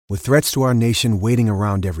With threats to our nation waiting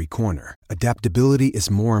around every corner, adaptability is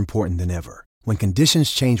more important than ever. When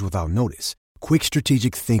conditions change without notice, quick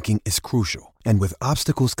strategic thinking is crucial. And with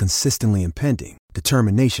obstacles consistently impending,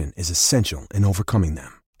 determination is essential in overcoming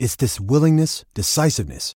them. It's this willingness,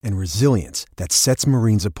 decisiveness, and resilience that sets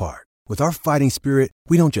Marines apart. With our fighting spirit,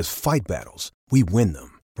 we don't just fight battles, we win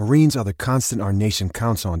them. Marines are the constant our nation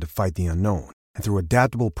counts on to fight the unknown. And through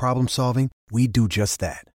adaptable problem solving, we do just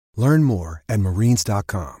that. Learn more at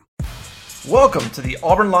marines.com. Welcome to the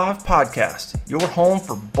Auburn Live Podcast, your home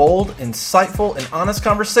for bold, insightful, and honest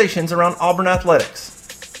conversations around Auburn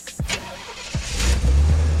athletics.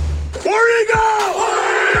 Where you go?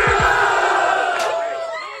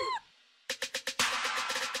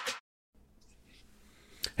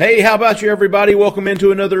 Hey, how about you, everybody? Welcome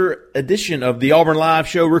into another edition of the Auburn Live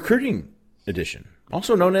Show Recruiting Edition,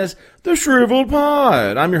 also known as the Shriveled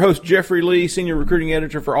Pod. I'm your host, Jeffrey Lee, Senior Recruiting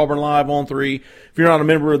Editor for Auburn Live on 3. If you're not a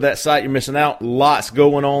member of that site, you're missing out. Lots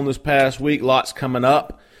going on this past week, lots coming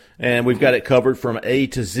up, and we've got it covered from A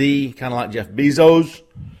to Z, kind of like Jeff Bezos.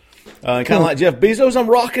 I'm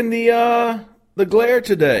rocking the glare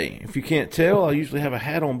today. If you can't tell, I usually have a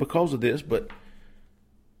hat on because of this, but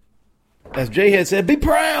as Jay had said, be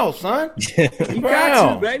proud, son. Be You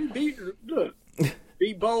proud. got to, baby.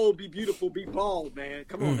 Be bold, be beautiful, be bald, man.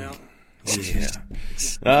 Come on now. Yeah.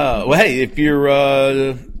 Well, hey, if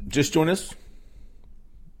you're just joining us,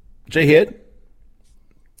 Jay Head,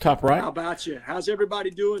 top right. How about you? How's everybody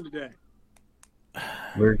doing today?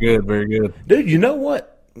 Very good, very good. Dude, you know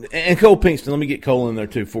what? And Cole Pinkston, let me get Cole in there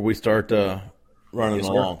too before we start running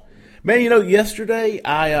along. Man, yesterday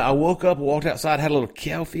I woke up, walked outside, had a little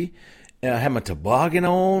coffee, had my toboggan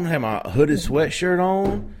on, had my hooded sweatshirt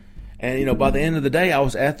on, and, by the end of the day, I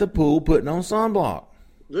was at the pool putting on sunblock.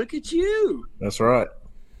 Look at you. That's right.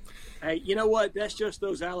 Hey, you know what? That's just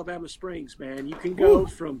those Alabama Springs, man. You can go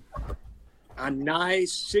from a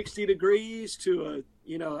nice 60 degrees to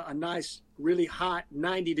a nice, really hot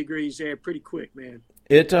 90 degrees there pretty quick, man.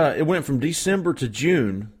 It went from December to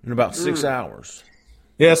June in about 6 hours.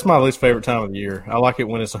 Yeah, it's my least favorite time of the year. I like it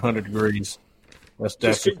when it's 100 degrees. That's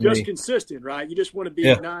Just me. consistent, right? You just want to be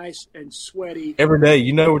nice and sweaty. Every day,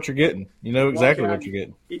 you know what you're getting. You know exactly what you're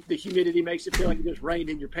getting. The humidity makes it feel like it just rained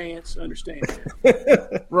in your pants. Understand?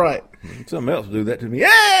 Right. Something else will do that to me.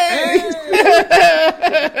 Hey!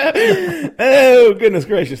 Oh, goodness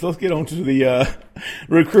gracious. Let's get on to the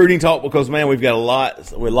recruiting talk because, man, we've got a lot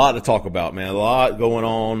to talk about, man. A lot going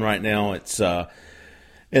on right now. It's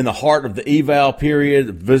in the heart of the eval period.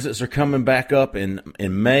 Visits are coming back up in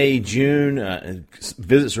May, June.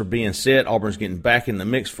 Visits are being set. Auburn's getting back in the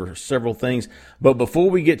mix for several things. But before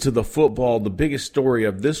we get to the football, the biggest story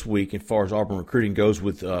of this week as far as Auburn recruiting goes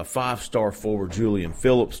with five-star forward Julian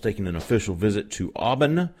Phillips taking an official visit to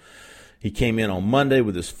Auburn. He came in on Monday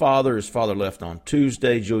with his father. His father left on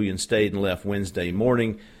Tuesday. Julian stayed and left Wednesday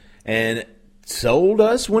morning. And told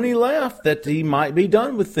us when he left that he might be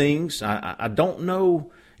done with things. I don't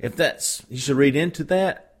know if you should read into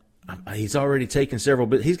that. He's already taken several,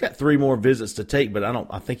 but he's got 3 more visits to take. But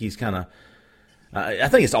I think he's I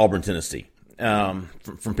think it's Auburn, Tennessee.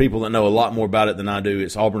 From people that know a lot more about it than I do,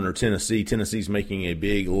 it's Auburn or Tennessee. Tennessee's making a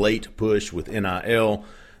big late push with NIL.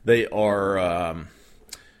 They are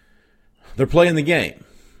they're playing the game,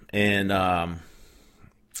 and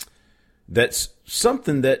that's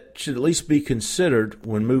something that should at least be considered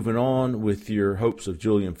when moving on with your hopes of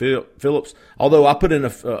Julian Phillips. Although I put in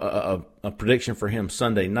a prediction for him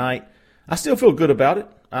Sunday night, I still feel good about it.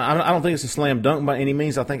 I don't think it's a slam dunk by any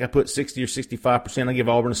means. I think I put 60 or 65%. I give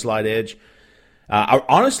Auburn a slight edge.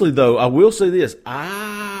 Honestly, though, I will say this.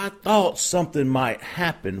 I thought something might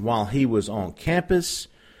happen while he was on campus.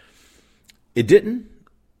 It didn't.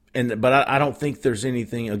 But I don't think there's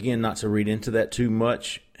anything, again, not to read into that too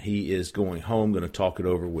much. He is going home, going to talk it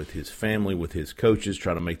over with his family, with his coaches,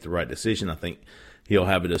 try to make the right decision. I think he'll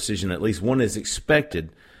have a decision. At least one is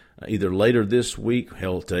expected either later this week.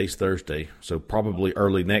 Hell, today's Thursday, so probably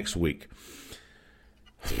early next week.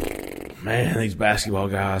 Man, these basketball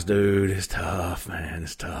guys, dude, it's tough, man.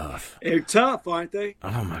 It's tough. They're tough, aren't they?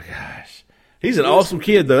 Oh, my gosh. He's an awesome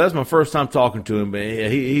kid, though. That's my first time talking to him, but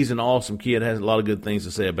he's an awesome kid, has a lot of good things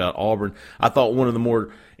to say about Auburn. I thought one of the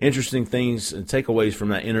more interesting things and takeaways from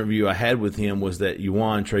that interview I had with him was that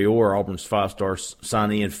Juwan Traore, Auburn's 5-star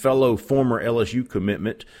signee and fellow former LSU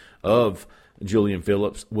commitment of Julian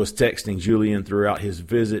Phillips, was texting Julian throughout his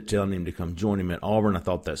visit, telling him to come join him at Auburn. I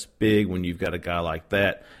thought that's big when you've got a guy like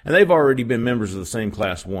that. And they've already been members of the same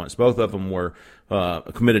class once. Both of them were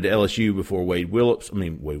committed to LSU before Wade Willips.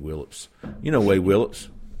 You know Wade Willips.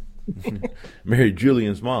 Married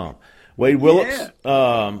Julian's mom. Wade Willips.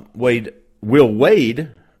 Yeah. Will Wade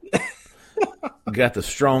got the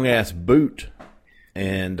strong ass boot,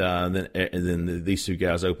 and then these two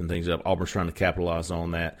guys open things up. Auburn's trying to capitalize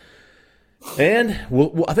on that, and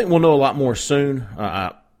I think we'll know a lot more soon.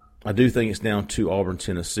 I do think it's down to Auburn,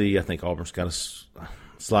 Tennessee. I think Auburn's got a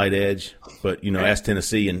slight edge, but ask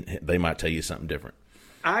Tennessee, and they might tell you something different.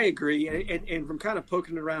 I agree, and from kind of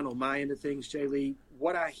poking around on my end of things, Jay Lee,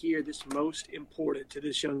 what I hear that's most important to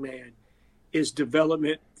this young man is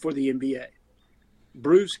development for the NBA.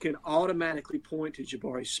 Bruce can automatically point to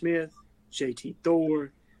Jabari Smith, JT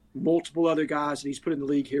Thor, multiple other guys that he's put in the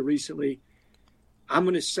league here recently. I'm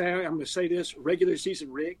going to say this: regular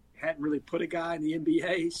season Rick hadn't really put a guy in the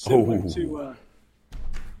NBA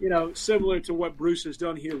similar to what Bruce has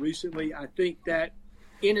done here recently. I think that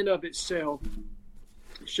in and of itself,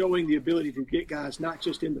 showing the ability to get guys not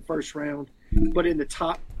just in the first round, but in the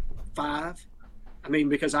top 5. I mean,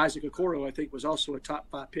 because Isaac Okoro, I think, was also a top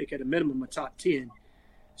 5 pick, at a minimum a top 10.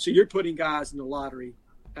 So you're putting guys in the lottery,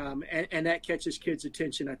 and that catches kids'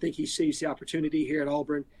 attention. I think he sees the opportunity here at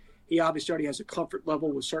Auburn. He obviously already has a comfort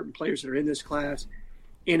level with certain players that are in this class.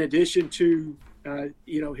 In addition to,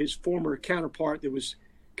 his former counterpart that was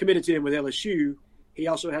committed to him with LSU, he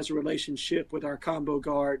also has a relationship with our combo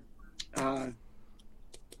guard. Was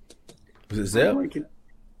it Zep?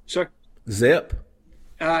 Sir? Zep?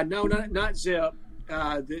 No, not Zep.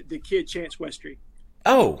 The kid Chance Westry.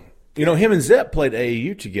 Oh, him and Zep played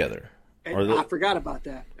AAU together. I forgot about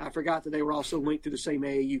that. I forgot that they were also linked to the same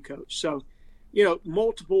AAU coach. So,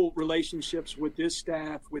 multiple relationships with this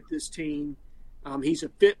staff, with this team. He's a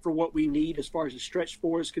fit for what we need as far as the stretch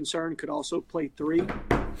 4 is concerned. Could also play 3.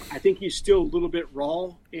 I think he's still a little bit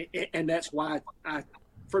raw, and that's why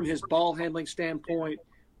from his ball handling standpoint,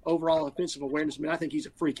 overall offensive awareness, I think he's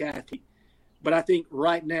a freak athlete. But I think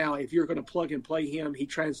right now, if you're going to plug and play him, he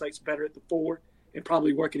translates better at the 4 and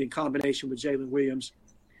probably working in combination with Jalen Williams,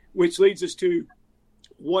 which leads us to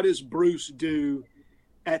what does Bruce do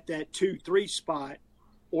at that 2-3 spot,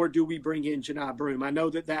 or do we bring in Janai Broome? I know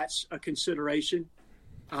that that's a consideration,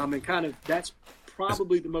 and kind of that's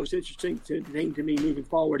probably the most interesting thing to me moving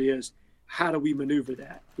forward is how do we maneuver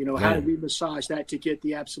that? How do we massage that to get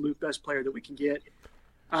the absolute best player that we can get?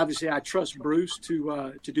 Obviously, I trust Bruce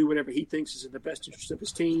to do whatever he thinks is in the best interest of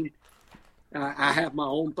his team. I have my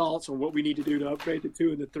own thoughts on what we need to do to upgrade the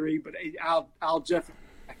 2 and the 3, but I'll definitely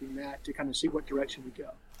back in that to kind of see what direction we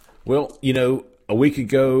go. Well, a week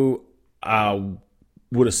ago, I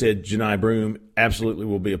would have said Janai Broome absolutely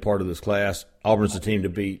will be a part of this class. Auburn's the team to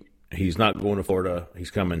beat. He's not going to Florida.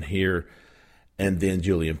 He's coming here. And then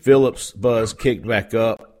Julian Phillips buzz kicked back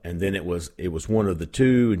up, and then it was one of the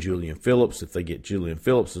 2, and Julian Phillips. If they get Julian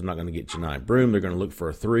Phillips, they're not going to get Janai Broome. They're going to look for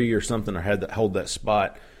a 3 or something, or hold that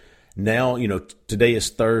spot. Now, today is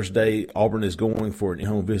Thursday. Auburn is going for an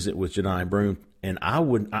in-home visit with Janai Broome, and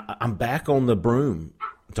I'm back on the Broome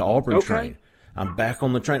to Auburn train. I'm back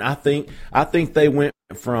on the train. I think they went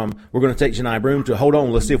from we're going to take Janai Broome to hold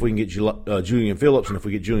on, let's see if we can get Julian Phillips, and if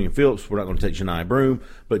we get Julian Phillips, we're not going to take Janai Broome,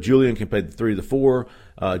 but Julian can play the 3 or the 4.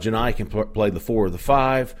 Janai can play the 4 or the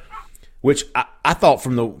 5, which I thought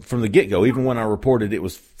from the get-go, even when I reported it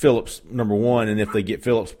was Phillips number 1, and if they get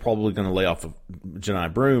Phillips, probably going to lay off of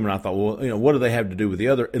Janai Broome, and I thought, well, what do they have to do with the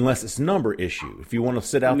other, unless it's number issue, if you want to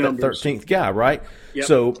sit out numbers. That 13th guy, right? Yep.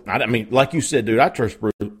 So, like you said, dude, I trust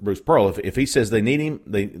Bruce Pearl. If he says they need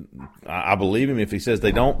him, I believe him. If he says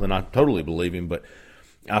they don't, then I totally believe him, but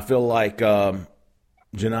I feel like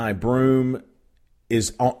Janai Broome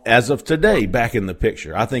is, as of today, back in the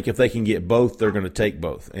picture. I think if they can get both, they're going to take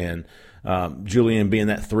both, and Julian being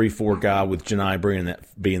that 3-4 guy with Janai Broome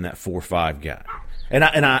being that 4-5 guy,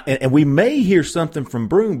 and we may hear something from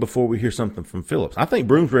Broome before we hear something from Phillips. I think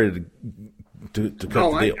Broome's ready to cut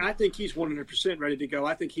the deal. I think he's 100% ready to go.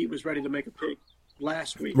 I think he was ready to make a pick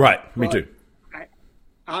last week. Right, me too.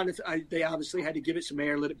 They obviously had to give it some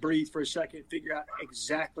air, let it breathe for a second, figure out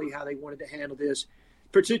exactly how they wanted to handle this,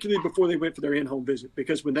 particularly before they went for their in-home visit,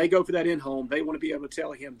 because when they go for that in-home, they want to be able to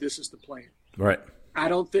tell him this is the plan. Right. I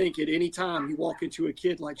don't think at any time you walk into a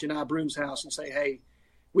kid like Janai Broome's house and say, hey,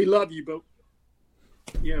 we love you, but,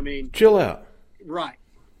 chill out. Right.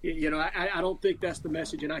 I don't think that's the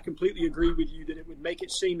message, and I completely agree with you that it would make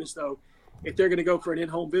it seem as though if they're going to go for an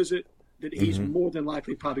in-home visit, that he's more than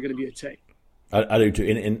likely probably going to be a take. I do too,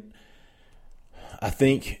 and I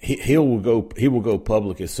think he will go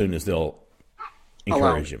public as soon as they'll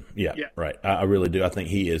encourage him. Yeah, right. I really do. I think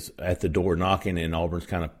he is at the door knocking, and Auburn's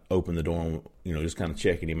kind of opened the door, and, just kind of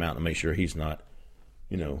checking him out to make sure he's not,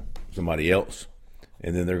 somebody else.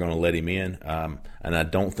 And then they're going to let him in. And I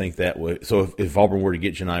don't think that would. So if Auburn were to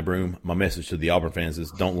get Janai Broome, my message to the Auburn fans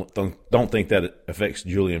is don't think that it affects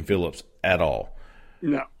Julian Phillips at all.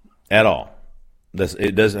 No. At all.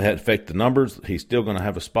 It doesn't affect the numbers. He's still going to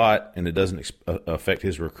have a spot, and it doesn't affect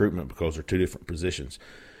his recruitment because they're two different positions.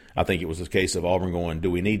 I think it was a case of Auburn going,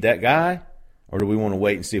 do we need that guy, or do we want to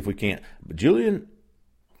wait and see if we can't? But Julian,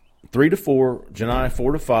 3 to 4, Janai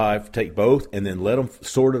 4 to 5, take both, and then let them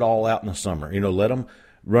sort it all out in the summer. Let them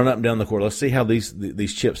run up and down the court. Let's see how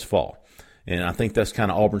these chips fall. And I think that's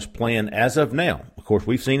kind of Auburn's plan as of now. Of course,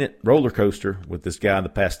 we've seen it roller coaster with this guy the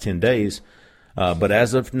past 10 days. But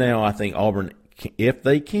as of now, I think Auburn, if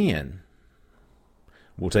they can,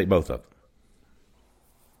 will take both of them.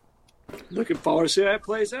 Looking forward to see how that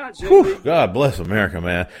plays out, Whew, God bless America,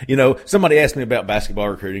 man. Somebody asked me about basketball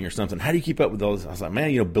recruiting or something. How do you keep up with those? I was like,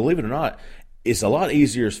 man, believe it or not, it's a lot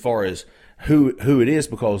easier as far as who it is,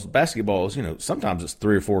 because basketball is, sometimes it's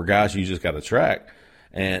 3 or 4 guys you just got to track.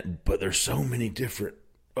 But there's so many different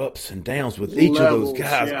ups and downs with each levels, of those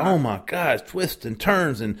guys. Yeah. Oh my gosh, twists and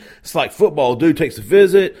turns, and it's like football. Dude takes a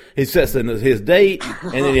visit, he sets in his date,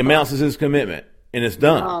 and then he announces his commitment, and it's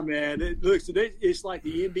done. Oh man, it's like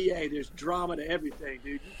the NBA. There's drama to everything,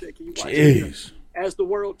 dude. You watch Jeez. As the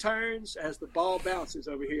world turns, as the ball bounces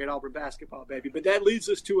over here at Auburn basketball, baby. But that leads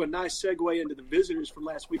us to a nice segue into the visitors from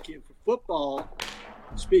last weekend for football.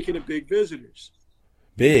 Speaking of big visitors.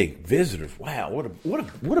 Big visitors. Wow,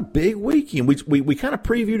 what a big weekend. We kind of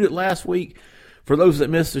previewed it last week. For those that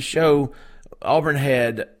missed the show, Auburn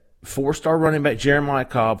had 4-star running back Jeremiah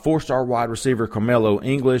Cobb, 4-star wide receiver Carmelo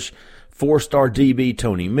English, 4-star DB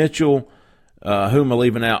Tony Mitchell. Who am I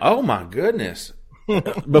leaving out? Oh my goodness!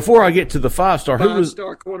 Before I get to the 5-star, who was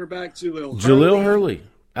 5-star cornerback Jaleel Hurley,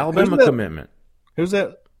 Alabama commitment. Who's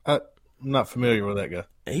that? I'm not familiar with that guy.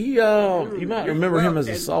 You might remember him as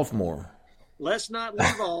a sophomore. Let's not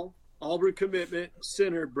leave Auburn commitment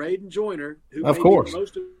center Braden Joyner, who of course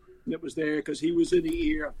most of that was there because he was in the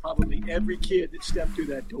ear of probably every kid that stepped through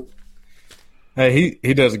that door. Hey,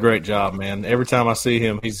 he does a great job, man. Every time I see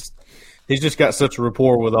him, he's just got such a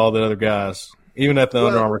rapport with all the other guys. Even at the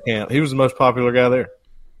Under Armour camp, he was the most popular guy there.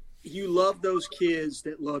 You love those kids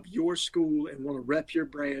that love your school and want to rep your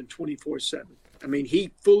brand 24/7. I mean,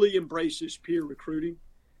 he fully embraces peer recruiting.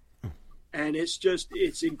 And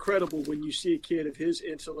it's incredible when you see a kid of his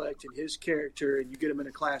intellect and his character and you get him in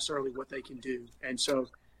a class early, what they can do. And so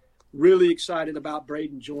really excited about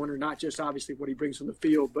Braden Joyner, not just obviously what he brings on the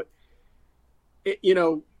field, but,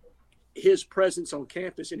 his presence on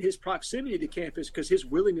campus and his proximity to campus because his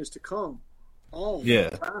willingness to come all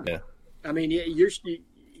the time. Yeah. I mean,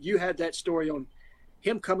 you had that story on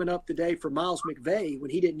him coming up today for Miles McVay when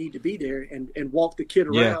he didn't need to be there and walk the kid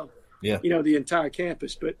around, the entire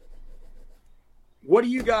campus. But what do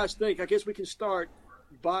you guys think? I guess we can start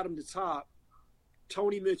bottom to top.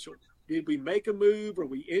 Tony Mitchell. Did we make a move? Are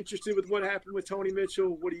we interested with what happened with Tony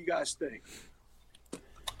Mitchell? What do you guys think?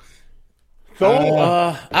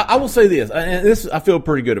 So I will say this, and this I feel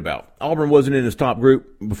pretty good about. Auburn wasn't in his top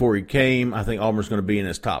group before he came. I think Auburn's going to be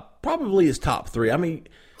in probably his top 3. I mean,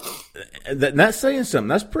 that's saying something.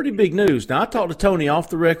 That's pretty big news. Now, I talked to Tony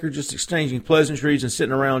off the record, just exchanging pleasantries and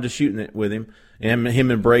sitting around just shooting it with him. And him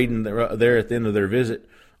and Braden there at the end of their visit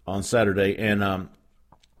on Saturday. And,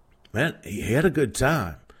 man, he had a good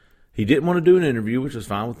time. He didn't want to do an interview, which was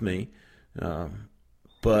fine with me.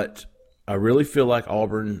 But I really feel like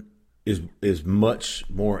Auburn is much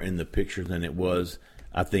more in the picture than it was,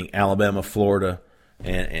 I think, Alabama, Florida,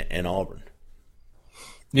 and Auburn.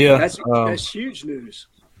 Yeah. That's huge news.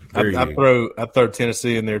 I throw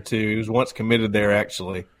Tennessee in there, too. He was once committed there,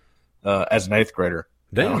 actually, as an 8th grader.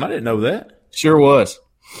 Damn, I didn't know that. Sure was.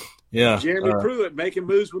 Yeah. Jeremy Pruitt making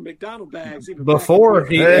moves with McDonald bags. Before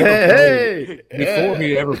he ever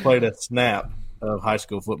played a snap of high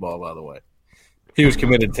school football, by the way. He was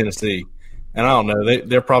committed to Tennessee. And I don't know.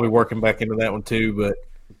 They're probably working back into that one too. But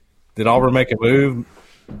did Auburn make a move?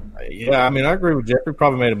 Yeah, I mean, I agree with Jeffrey.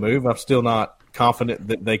 Probably made a move. I'm still not confident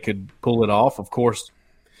that they could pull it off. Of course,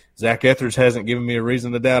 Zach Etheridge hasn't given me a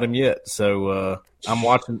reason to doubt him yet. So I'm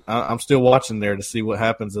watching. I'm still watching there to see what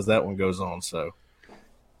happens as that one goes on. So,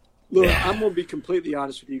 look, I'm going to be completely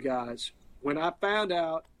honest with you guys. When I found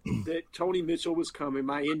out that Tony Mitchell was coming,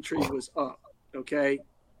 my intrigue was up. Okay,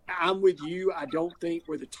 I'm with you. I don't think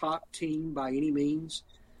we're the top team by any means,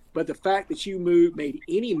 but the fact that you made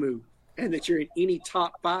any move, and that you're in any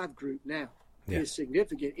top 5 group now is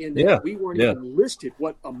significant. In that we weren't even listed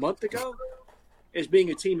a month ago as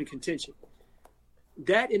being a team in contention.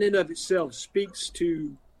 That in and of itself speaks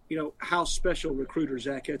to how special recruiter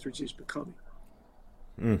Zach Etheridge is becoming.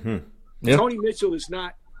 Mm-hmm. Yep. Tony Mitchell is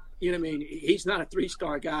not, he's not a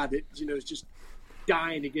 3-star guy that is just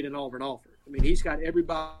dying to get an Auburn offer. I mean, he's got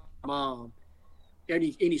everybody, mom,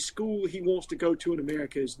 any school he wants to go to in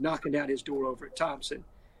America is knocking down his door over at Thompson.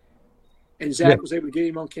 And Zach was able to get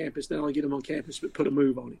him on campus, not only get him on campus, but put a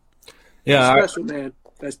move on him. Yeah, That's special, man.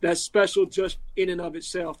 That's special just in and of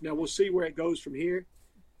itself. Now, we'll see where it goes from here.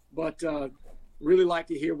 But really like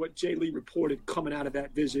to hear what Jay Lee reported coming out of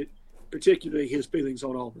that visit, particularly his feelings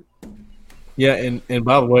on Auburn. Yeah, and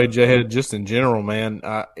by the way, Jay, just in general, man,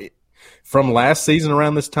 from last season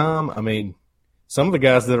around this time, I mean, some of the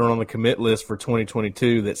guys that are on the commit list for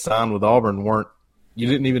 2022 that signed with Auburn you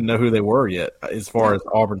didn't even know who they were yet as far as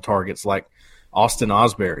Auburn targets, like Austin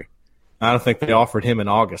Osbury. I don't think they offered him in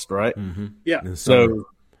August, right? Mm-hmm. Yeah. So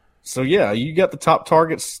yeah, you got the top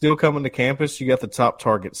targets still coming to campus. You got the top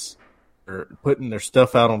targets are putting their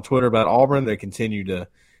stuff out on Twitter about Auburn. They continue to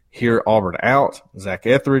hear Auburn out. Zach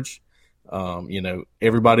Etheridge,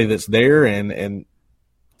 everybody that's there, and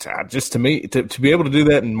just to me, to be able to do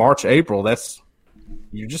that in March, April,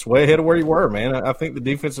 you're just way ahead of where you were, man. I think the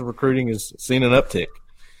defensive recruiting has seen an uptick,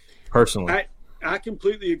 personally. I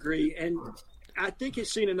completely agree, and I think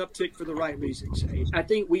it's seen an uptick for the right reasons. I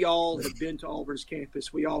think we all have been to Auburn's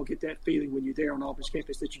campus. We all get that feeling when you're there on Auburn's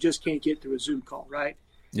campus that you just can't get through a Zoom call, right?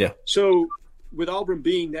 Yeah. So with Auburn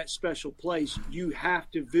being that special place, you have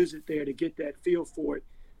to visit there to get that feel for it.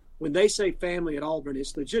 When they say family at Auburn,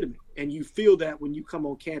 it's legitimate. And you feel that when you come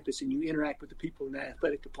on campus and you interact with the people in the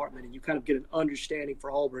athletic department and you kind of get an understanding for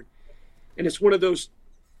Auburn. And it's one of those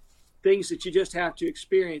things that you just have to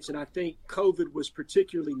experience. And I think COVID was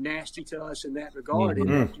particularly nasty to us in that regard.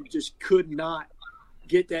 Mm-hmm. And you just could not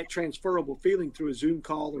get that transferable feeling through a Zoom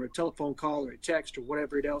call or a telephone call or a text or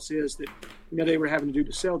whatever it else is that they were having to do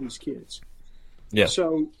to sell these kids. Yeah.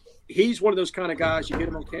 So he's one of those kind of guys. You get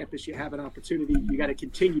him on campus, you have an opportunity. You got to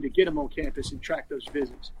continue to get him on campus and track those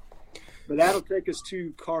visits. But that'll take us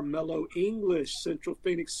to Carmelo English, Central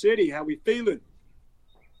Phoenix City. How we feeling?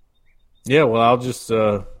 Yeah, well,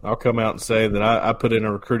 I'll come out and say that I put in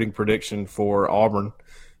a recruiting prediction for Auburn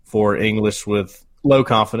for English with low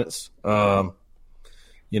confidence. I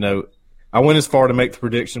went as far to make the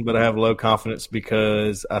prediction, but I have low confidence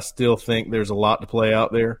because I still think there's a lot to play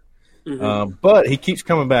out there. Mm-hmm. But he keeps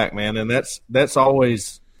coming back, man, and that's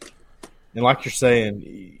always – and like you're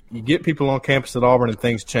saying, you get people on campus at Auburn and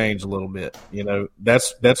things change a little bit.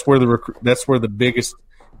 That's where the biggest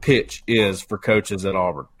pitch is for coaches at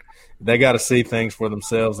Auburn. They got to see things for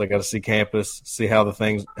themselves. They got to see campus, see how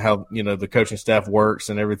the coaching staff works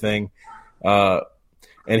and everything. And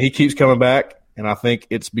he keeps coming back, and I think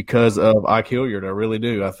it's because of Ike Hilliard. I really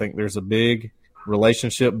do. I think there's a big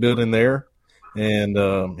relationship building there,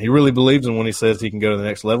 and he really believes in when he says he can go to the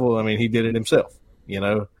next level. I mean, he did it himself.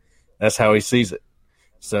 That's how he sees it.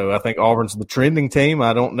 So I think Auburn's the trending team.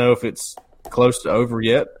 I don't know if it's close to over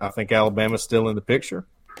yet. I think Alabama's still in the picture.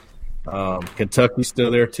 Kentucky's still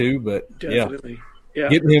there too, but definitely. Yeah.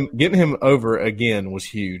 Getting him over again was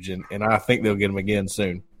huge, and I think they'll get him again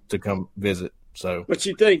soon to come visit. So, what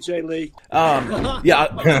you think, Jay Lee? Cole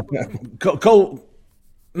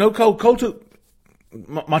took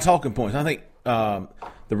my talking points. I think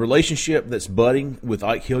the relationship that's budding with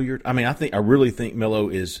Ike Hilliard. I mean, I really think Melo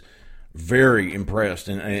is very impressed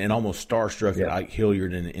and almost starstruck at Ike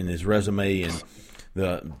Hilliard in his resume and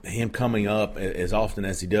him coming up as often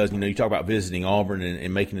as he does. You talk about visiting Auburn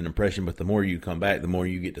and making an impression, but the more you come back, the more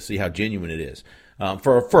you get to see how genuine it is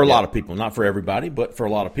for a lot of people, not for everybody, but for a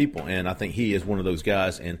lot of people. And I think he is one of those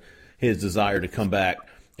guys, and his desire to come back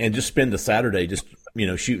and just spend the Saturday just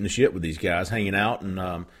shooting the shit with these guys, hanging out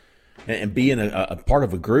and being a part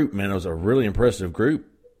of a group. Man, it was a really impressive group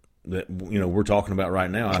that we're talking about right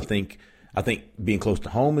now. I think being close to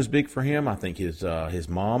home is big for him. I think his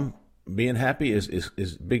mom being happy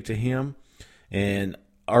is big to him, and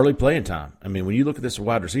early playing time. I mean, when you look at this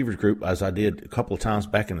wide receivers group, as I did a couple of times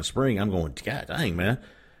back in the spring, I'm going, God dang, man!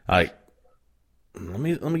 Like, let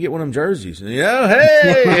me get one of them jerseys. Hey,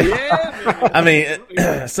 yeah, I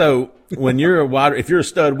mean, so when if you're a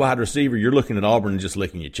stud wide receiver, you're looking at Auburn and just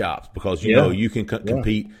licking your chops because you can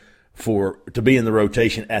compete to be in the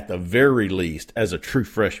rotation at the very least as a true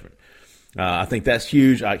freshman. I think that's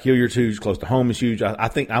huge. Hilliard's huge. Close to home is huge. I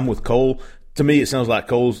think I'm with Cole. To me, it sounds like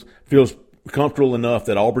Cole feels comfortable enough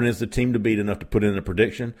that Auburn is the team to beat enough to put in a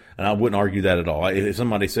prediction, and I wouldn't argue that at all. If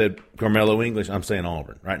somebody said Carmelo English, I'm saying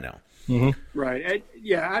Auburn right now. Mm-hmm. Right.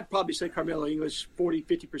 I'd probably say Carmelo English 40,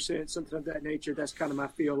 50%, something of that nature. That's kind of my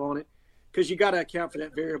feel on it because you got to account for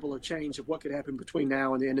that variable of change of what could happen between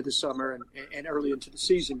now and the end of the summer and early into the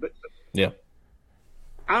season. But yeah.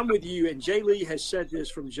 I'm with you, and Jay Lee has said this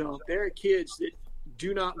from jump. There are kids that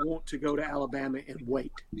do not want to go to Alabama and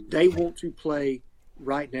wait. They want to play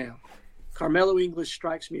right now. Carmelo English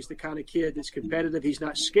strikes me as the kind of kid that's competitive. He's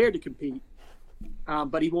not scared to compete.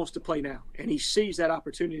 but he wants to play now, and he sees that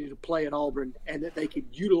opportunity to play at Auburn, and that they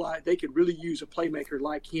could really use a playmaker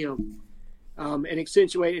like him, and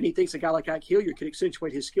accentuate. And he thinks a guy like Ike Hilliard could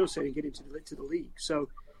accentuate his skill set and get into the league. So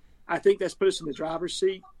I think that's put us in the driver's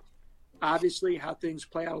seat. Obviously, how things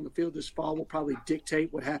play out on the field this fall will probably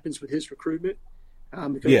dictate what happens with his recruitment.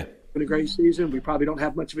 Because in a great season, we probably don't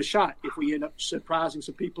have much of a shot. If we end up surprising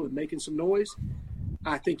some people and making some noise,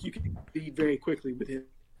 I think you can lead very quickly with him.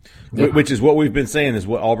 Which is what we've been saying is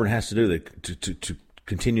what Auburn has to do to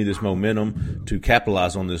continue this momentum, to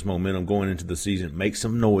capitalize on this momentum going into the season. Make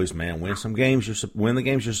some noise, man. Win some games. Win the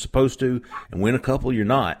games you're supposed to, and win a couple you're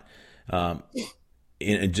not.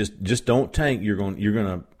 And just don't tank. You're going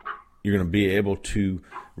to be able to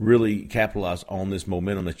really capitalize on this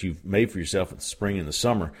momentum that you've made for yourself in the spring and the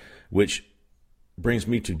summer, which brings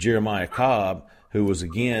me to Jeremiah Cobb, who was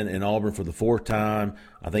again in Auburn for the fourth time.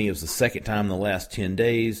 I think it was the second time in the last 10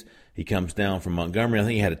 days. He comes down from Montgomery. I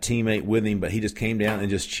think he had a teammate with him, but he just came down and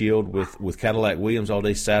just chilled with Cadillac Williams all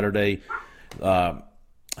day Saturday. I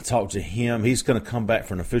talked to him. He's going to come back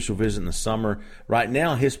for an official visit in the summer. Right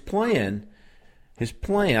now, his plan, I think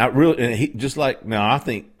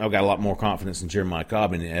I've got a lot more confidence in Jeremiah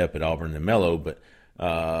Cobb and up at Auburn than Mello, but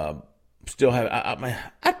still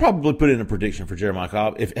I'd probably put in a prediction for Jeremiah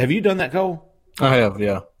Cobb. Have you done that, Cole? I have,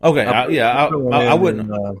 yeah. Okay, I wouldn't.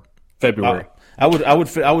 February. I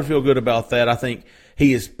would feel good about that. I think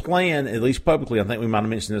his plan, at least publicly, I think we might have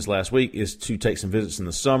mentioned this last week, is to take some visits in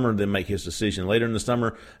the summer, then make his decision later in the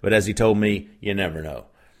summer. But as he told me, you never know.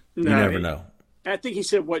 You never know. I think he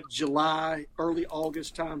said, July, early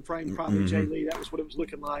August time frame, probably, Jay Lee. That was what it was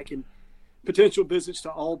looking like. And potential visits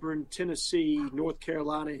to Auburn, Tennessee, North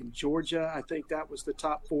Carolina, and Georgia. I think that was the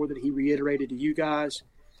top four that he reiterated to you guys.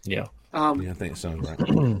 Yeah. I think it sounds right.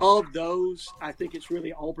 Of those, I think it's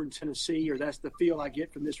really Auburn, Tennessee, or that's the feel I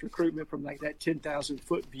get from this recruitment from like that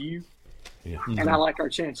 10,000-foot view. Yeah. And I like our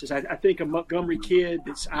chances. I think a Montgomery kid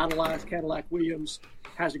that's idolized Cadillac Williams,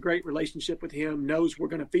 has a great relationship with him, knows we're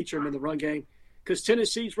going to feature him in the run game. Because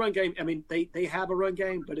Tennessee's run game, I mean, they have a run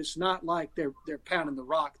game, but it's not like they're pounding the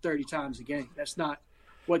rock 30 times a game. That's not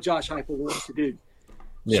what Josh Heupel wants to do.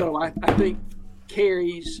 Yeah. So I think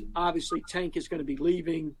carries, obviously Tank is going to be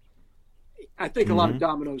leaving. I think a lot of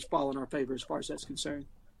dominoes fall in our favor as far as that's concerned.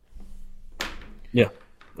 Yeah,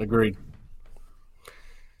 agreed.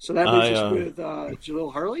 So that leaves us with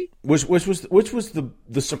Jaleel Hurley, which was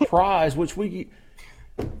the surprise, which we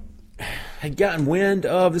had gotten wind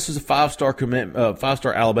of. This is a 5-star commitment,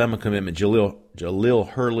 5-star Alabama commitment. Jaleel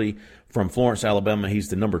Hurley from Florence, Alabama. He's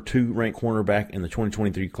the number 2 ranked cornerback in the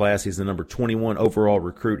 2023 class. He's the number 21 overall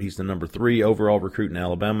recruit. He's the number 3 overall recruit in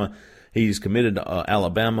Alabama. He's committed to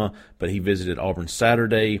Alabama, but he visited Auburn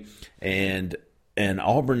Saturday, and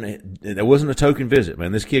Auburn, it wasn't a token visit,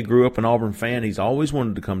 man. This kid grew up an Auburn fan. He's always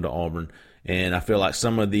wanted to come to Auburn, and I feel like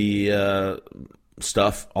some of the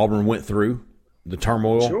stuff Auburn went through, the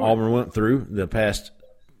turmoil Auburn went through the past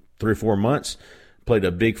 3 or 4 months, played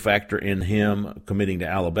a big factor in him committing to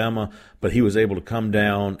Alabama, but he was able to come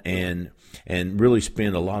down and really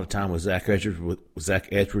spend a lot of time with Zach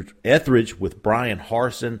Etheridge, with Brian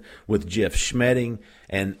Harsin, with Jeff Schmedding,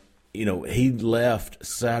 and he left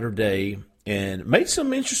Saturday and made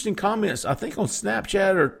some interesting comments, I think on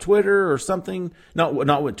Snapchat or Twitter or something. No,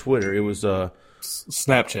 not with Twitter. It was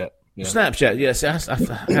Snapchat. Yeah. Snapchat, yes. I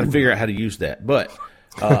got to figure out how to use that, but.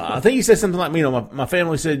 I think he said something like, my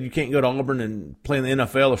family said you can't go to Auburn and play in the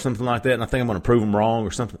NFL or something like that, and I think I'm going to prove them wrong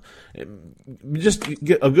or something. Just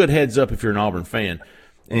get a good heads up if you're an Auburn fan.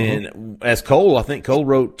 And as I think Cole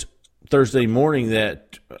wrote Thursday morning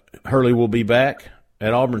that Hurley will be back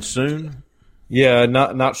at Auburn soon. Yeah,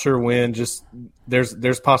 not sure when. Just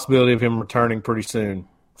there's possibility of him returning pretty soon,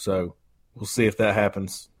 so we'll see if that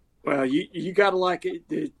happens. Well, you got to like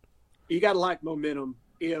it. You got to like momentum.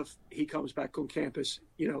 If he comes back on campus,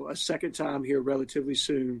 a second time here relatively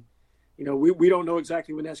soon, we don't know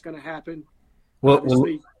exactly when that's going to happen. Well,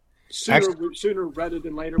 obviously, sooner rather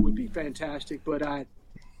than later would be fantastic, but I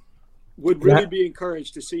would really be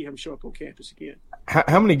encouraged to see him show up on campus again.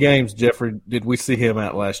 How many games, Jeffrey, did we see him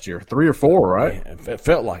at last year? 3 or 4, right? Yeah, it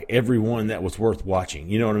felt like every one that was worth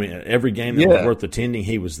watching. You know what I mean? Every game that was worth attending,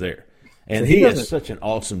 he was there. And so he is such an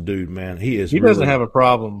awesome dude, man. He doesn't have a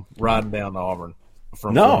problem riding down to Auburn.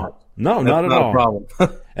 No, not at all. A problem.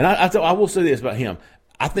 And I will say this about him.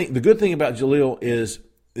 I think the good thing about Jaleel is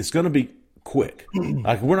it's going to be quick.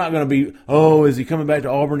 Like, we're not going to be, is he coming back to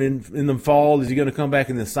Auburn in the fall? Is he going to come back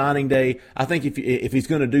in the signing day? I think if he's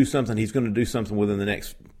going to do something, he's going to do something within the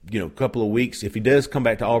next couple of weeks. If he does come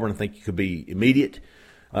back to Auburn, I think it could be immediate.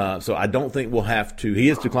 So I don't think we'll have to. He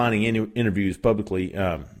is declining any interviews publicly.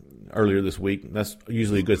 earlier this week. That's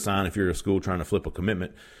usually a good sign if you're a school trying to flip a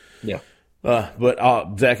commitment. Yeah.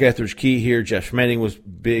 But Zach Etheridge key here. Jeff Schmedding was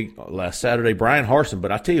big last Saturday. Brian Harsin.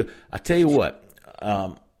 But I tell you what,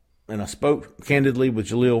 and I spoke candidly with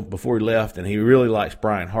Jaleel before he left, and he really likes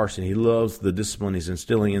Brian Harsin. He loves the discipline he's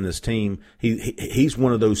instilling in this team. He's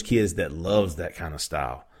one of those kids that loves that kind of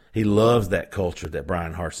style. He loves that culture that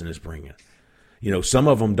Brian Harsin is bringing. You know, some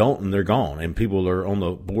of them don't, and they're gone, and people are on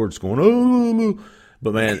the boards going, oh.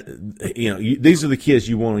 But, man, you know, these are the kids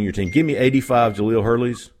you want on your team. Give me 85 Jaleel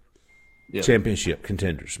Hurley's championship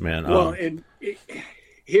contenders, man. Well,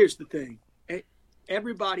 here's the thing.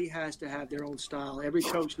 Everybody has to have their own style. Every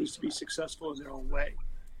coach needs to be successful in their own way.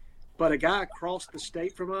 But a guy across the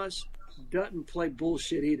state from us doesn't play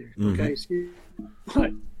bullshit either, okay? Mm-hmm.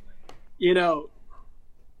 But, you know,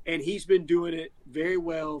 and he's been doing it very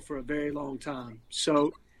well for a very long time.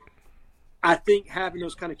 So I think having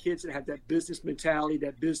those kind of kids that have that business mentality,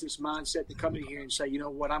 that business mindset to come in here and say, you know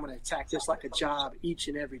what, I'm going to attack this like a job each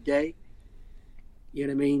and every day. You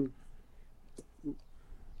know what I mean?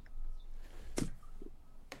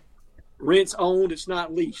 Rent's owned, it's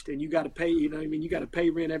not leased, and you got to pay. You know what I mean? You got to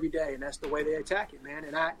pay rent every day, and that's the way they attack it, man.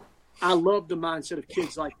 And I love the mindset of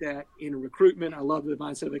kids like that in recruitment. I love the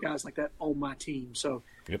mindset of the guys like that on my team. So,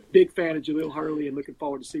 big fan of Jaleel Hurley, and looking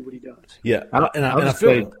forward to see what he does. Yeah, I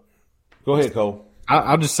feel. Go ahead, Cole.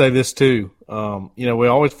 I'll just say this too. You know, we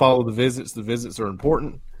always follow the visits. The visits are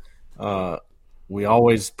important. We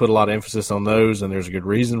always put a lot of emphasis on those, and there's a good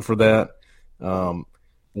reason for that.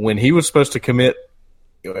 When he was supposed to commit,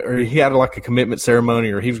 or he had like a commitment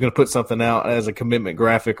ceremony, or he was going to put something out as a commitment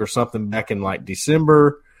graphic or something back in like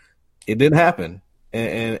December, it didn't happen.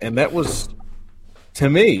 And that was, to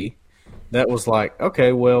me, that was like,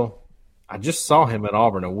 okay, well, I just saw him at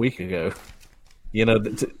Auburn a week ago. You know,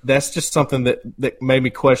 that's just something that made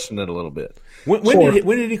me question it a little bit. When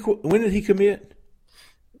did he commit?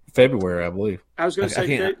 February, I believe. I was going to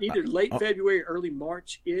say either late February, early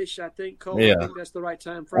March-ish, I think, Cole. Yeah. I think that's the right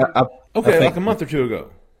time frame. Like a month or two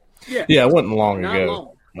ago. Yeah, it wasn't long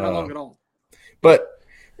ago. Not long at all. But,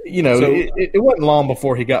 you know, it wasn't long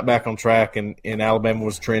before he got back on track and Alabama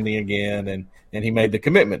was trending again, and he made the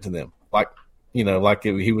commitment to them, like he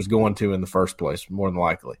was going to in the first place, more than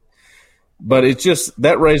likely. But it's just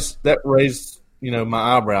that raised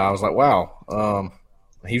my eyebrow. I was like, wow,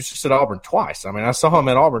 he was just at Auburn twice. I mean, I saw him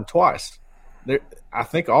at Auburn twice. I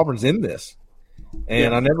think Auburn's in this,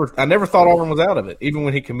 and I never thought Auburn was out of it, even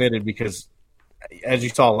when he committed. Because as you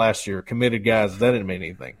saw last year, committed guys, that didn't mean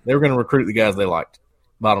anything. They were going to recruit the guys they liked.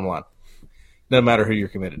 Bottom line, no matter who you're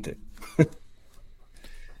committed to.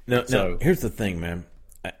 No. Here's the thing, man.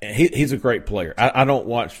 He's a great player. I don't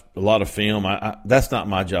watch a lot of film. That's not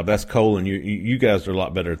my job. That's Cole, and you guys are a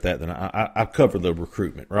lot better at that than I cover the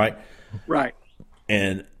recruitment, right? Right.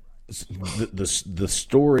 And the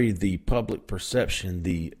story, the public perception,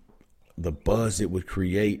 the buzz it would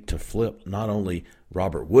create to flip not only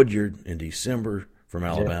Robert Woodyard in December from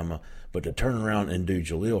Alabama, but to turn around and do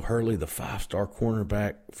Jaleel Hurley, the 5-star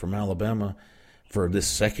cornerback from Alabama, for this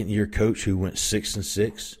second-year coach who went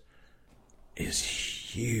 6-6, is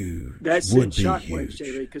huge. That sends shockwaves,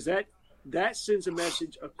 J-Ray, because that sends a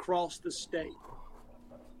message across the state,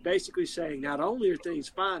 basically saying not only are things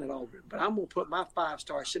fine at Auburn, but I'm going to put my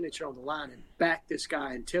 5-star signature on the line and back this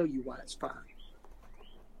guy and tell you why it's fine.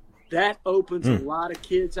 That opens a lot of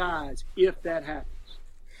kids' eyes if that happens.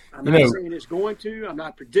 I'm not saying it's going to. I'm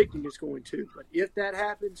not predicting it's going to. But if that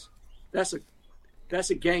happens, that's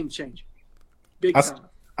a game changer. Big time.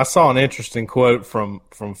 I saw an interesting quote from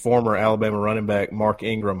former Alabama running back Mark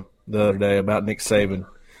Ingram the other day about Nick Saban,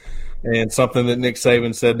 and something that Nick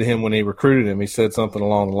Saban said to him when he recruited him. He said something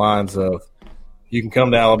along the lines of, you can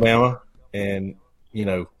come to Alabama and, you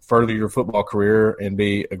know, further your football career and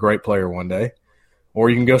be a great player one day, or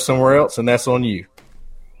you can go somewhere else, and that's on you.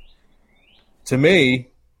 To me,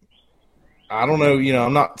 I don't know, you know,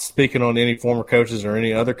 I'm not speaking on any former coaches or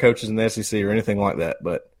any other coaches in the SEC or anything like that,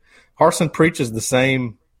 but Harsin preaches the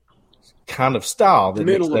same kind of style that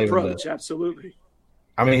middle Nick Saban approach, does. absolutely.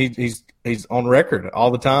 I mean, he's on record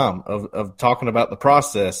all the time of talking about the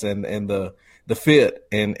process and the fit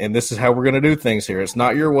and this is how we're going to do things here. It's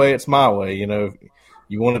not your way, it's my way. You know,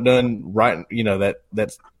 you want it done right. You know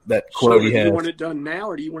that quote he has. Do you want it done now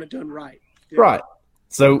or do you want it done right? Yeah. Right.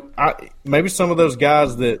 So maybe some of those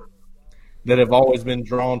guys that have always been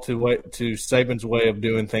drawn to Saban's way of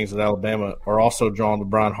doing things at Alabama are also drawn to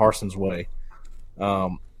Brian Harsin's way.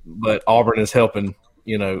 But Auburn is helping,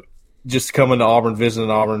 you know, just coming to Auburn, visiting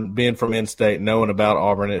Auburn, being from in-state, knowing about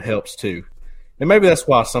Auburn, it helps too. And maybe that's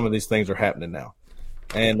why some of these things are happening now.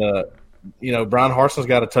 And, you know, Brian Harsin's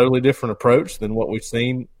got a totally different approach than what we've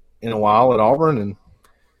seen in a while at Auburn, and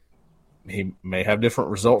he may have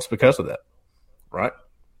different results because of that, right?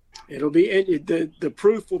 It'll be the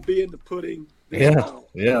proof will be in the pudding. Yeah,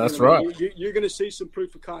 that's right. You're going to see some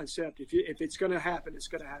proof of concept. If it's going to happen, it's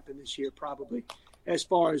going to happen this year probably, as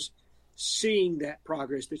far as seeing that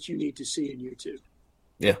progress that you need to see in year two.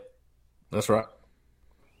 Yeah, that's right.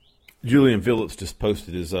 Julian Phillips just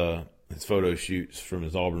posted his photo shoots from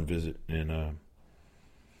his Auburn visit, and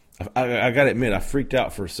I got to admit, I freaked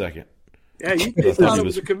out for a second. Yeah, you thought it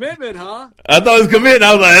was a commitment, huh? I thought it was a commitment.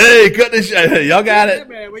 I was like, hey, cut this shit. Y'all got it. Yeah,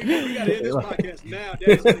 man, we got to end this podcast now.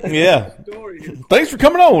 Dad's gonna get Yeah. the story here. Thanks for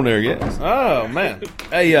coming on there, guys. Oh, man.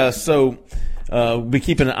 Hey, so we'll be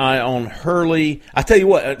keeping an eye on Hurley. I tell you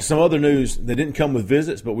what, some other news that didn't come with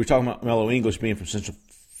visits, but we're talking about Mellow English being from Central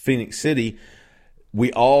Phoenix City.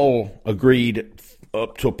 We all agreed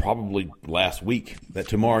up till probably last week that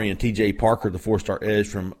Tamari and TJ Parker, the 4-star edge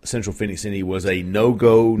from Central Phoenix City, was a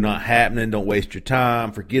no-go, not happening, don't waste your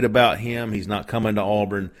time, forget about him, he's not coming to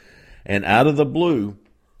Auburn. And out of the blue,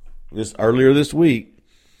 earlier this week,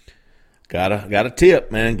 got a tip,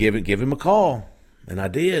 man, give him a call. And I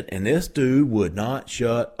did, and this dude would not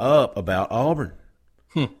shut up about Auburn.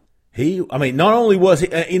 Not only was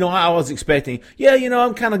he, I was expecting,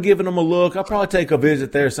 I'm kind of giving him a look. I'll probably take a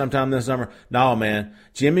visit there sometime this summer. No, man.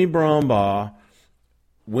 Jimmy Brumbaugh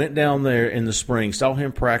went down there in the spring, saw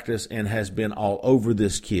him practice, and has been all over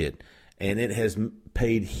this kid. And it has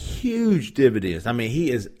paid huge dividends. I mean, he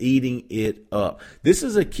is eating it up. This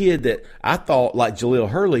is a kid that I thought, like Jaleel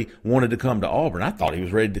Hurley, wanted to come to Auburn. I thought he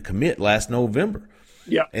was ready to commit last November.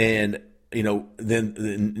 Yeah. And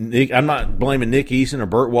then Nick, I'm not blaming Nick Eason or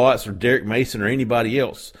Burt Watts or Derek Mason or anybody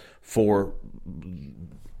else for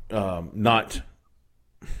being the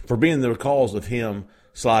cause of him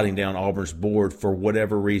sliding down Auburn's board for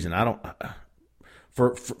whatever reason.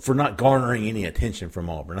 For not garnering any attention from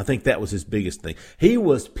Auburn. I think that was his biggest thing. He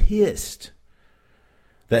was pissed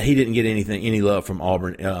that he didn't get any love from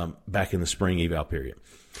Auburn back in the spring eval period.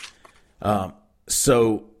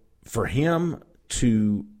 So for him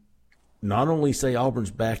to not only say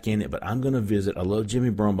Auburn's back in it, but I'm going to visit. I love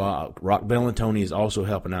Jimmy Brumbaugh. Rock Bellantoni is also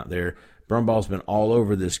helping out there. Brumbaugh's been all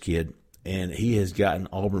over this kid, and he has gotten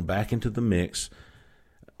Auburn back into the mix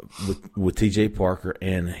with TJ Parker,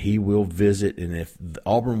 and he will visit. And if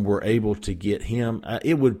Auburn were able to get him,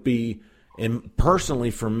 it would be, and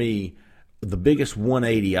personally for me, the biggest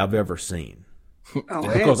 180 I've ever seen.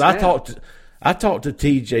 Because I talked to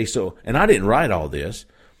TJ, and I didn't write all this.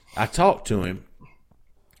 I talked to him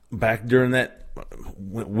back during that,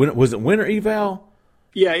 when was it winter eval?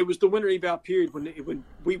 Yeah, it was the winter eval period when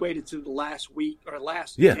we waited to the last week or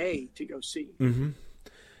last day to go see him. Mm-hmm.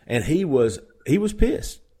 And he was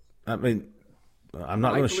pissed. I mean, I'm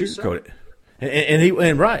not going to sugarcoat it.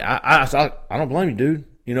 And right, I don't blame you, dude.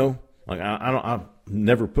 I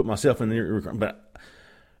never put myself in there, but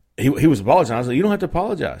he was apologizing. I was like, you don't have to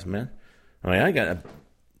apologize, man.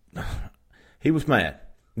 He was mad.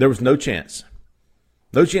 There was no chance.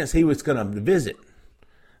 No chance he was going to visit.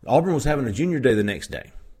 Auburn was having a junior day the next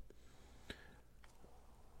day.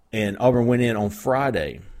 And Auburn went in on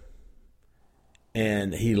Friday,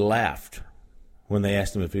 and he laughed when they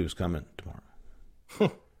asked him if he was coming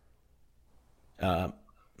tomorrow.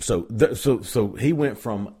 So he went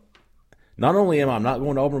from, not only am I not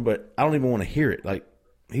going to Auburn, but I don't even want to hear it. Like,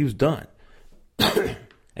 he was done.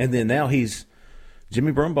 And then now he's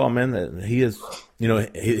Jimmy Brumbaugh, man. That he is,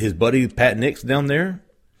 his buddy Pat Nix down there.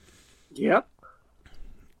 Yep.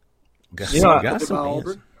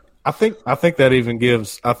 I think that even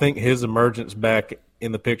gives. I think his emergence back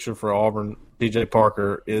in the picture for Auburn, TJ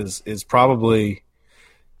Parker, is probably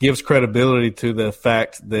gives credibility to the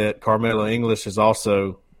fact that Carmelo English is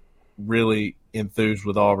also really enthused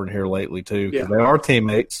with Auburn here lately too, because they are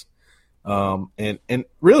teammates. And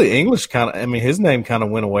really English his name kind of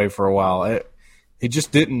went away for a while. He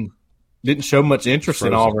just didn't show much interest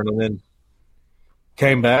in Auburn, and then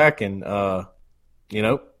came back, and now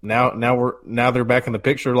they're back in the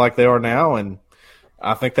picture like they are now, and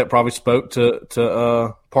I think that probably spoke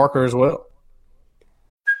to Parker as well.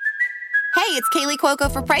 Hey, it's Kaylee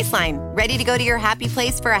Cuoco for Priceline. Ready to go to your happy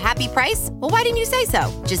place for a happy price? Well, why didn't you say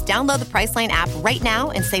so? Just download the Priceline app right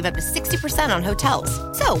now and save up to 60% on hotels.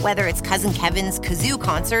 So whether it's Cousin Kevin's Kazoo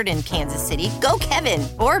Concert in Kansas City, go Kevin,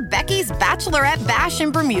 or Becky's Bachelorette Bash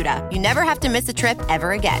in Bermuda, you never have to miss a trip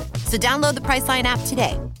ever again. So download the Priceline app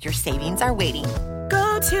today. Your savings are waiting.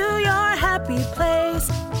 Go to your happy place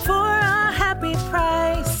for a happy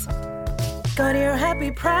price. Go to your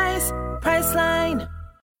happy price, Priceline.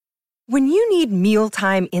 When you need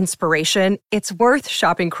mealtime inspiration, it's worth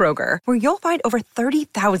shopping Kroger, where you'll find over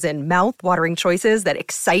 30,000 mouth-watering choices that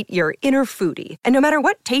excite your inner foodie. And no matter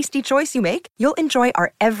what tasty choice you make, you'll enjoy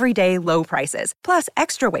our everyday low prices, plus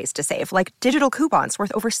extra ways to save, like digital coupons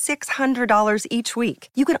worth over $600 each week.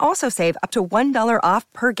 You can also save up to $1 off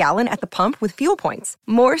per gallon at the pump with fuel points.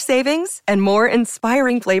 More savings and more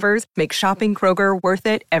inspiring flavors make shopping Kroger worth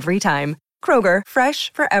it every time. Kroger,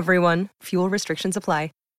 fresh for everyone. Fuel restrictions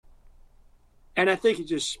apply. And I think it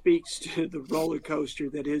just speaks to the roller coaster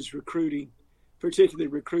that is recruiting, particularly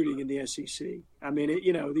recruiting in the SEC. I mean,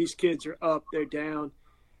 these kids are up, they're down.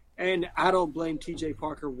 And I don't blame TJ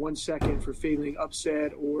Parker 1 second for feeling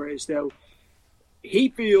upset or as though he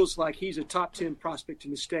feels like he's a top 10 prospect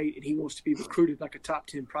in the state and he wants to be recruited like a top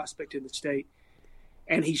 10 prospect in the state.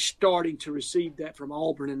 And he's starting to receive that from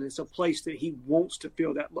Auburn, and it's a place that he wants to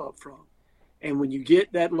feel that love from. And when you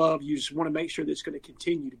get that love, you just want to make sure that it's going to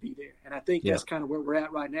continue to be there. And I think that's kind of where we're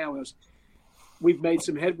at right now is we've made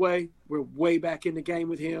some headway. We're way back in the game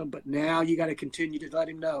with him, but now you got to continue to let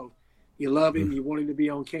him know you love him, you want him to be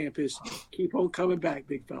on campus. Keep on coming back,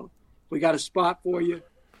 big fella. We got a spot for you.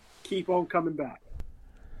 Keep on coming back.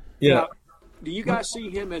 Yeah. Now, do you guys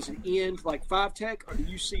see him as an end like 5-tech, or do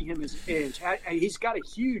you see him as an edge? He's got a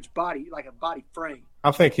huge body, like a body frame.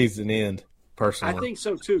 I think he's an end. Personally. I think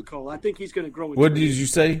so too, Cole. I think he's going to grow. What did you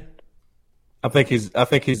say? I think he's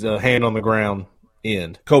a hand on the ground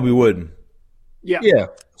end. Kobe Wooden. Yeah,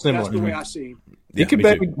 similar. That's the way I see him. He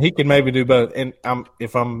could maybe do both. And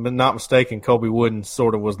if I'm not mistaken, Kobe Wooden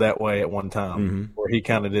sort of was that way at one time, where he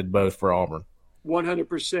kind of did both for Auburn.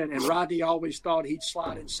 100%. And Rodney always thought he'd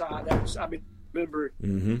slide inside. Remember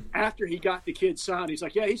after he got the kid signed, he's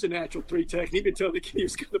like, yeah, he's a natural 3-tech. And he'd been telling the kid he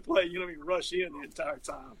was going to play, rush in the entire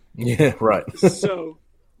time. Yeah, right. So,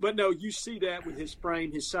 but no, you see that with his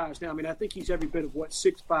frame, his size. Now, I mean, I think he's every bit of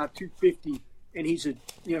 6'5", 250, and he's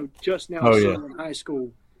just now in high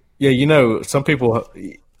school. Yeah, some people,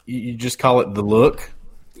 you just call it the look.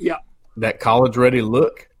 Yeah. That college-ready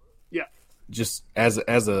look. Yeah. Just as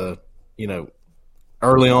a,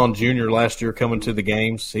 early on junior last year coming to the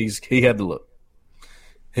games, he had the look.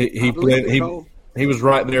 He was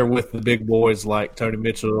right there with the big boys like Tony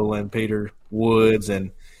Mitchell and Peter Woods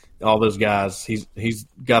and all those guys. He's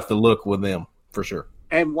got the look with them for sure.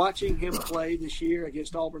 And watching him play this year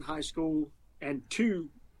against Auburn High School and 2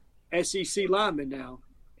 SEC linemen now,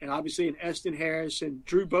 and obviously an Eston Harris and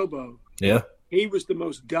Drew Bobo. Yeah. He was the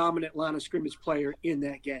most dominant line of scrimmage player in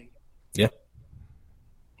that game. Yeah.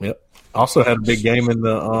 Yep. Also had a big game in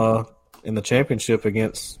the championship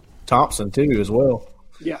against Thompson too, as well.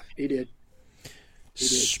 Yeah, he did.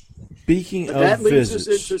 Speaking of that leads visits,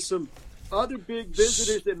 us into some other big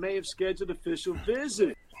visitors that may have scheduled official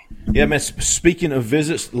visits. Yeah, man. Speaking of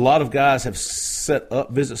visits, a lot of guys have set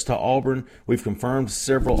up visits to Auburn. We've confirmed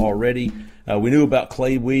several already. We knew about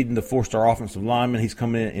Clay Whedon, the 4-star offensive lineman. He's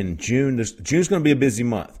coming in June. June's going to be a busy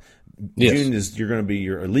month. Yes. June is you're going to be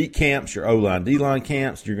your elite camps, your O-line, D-line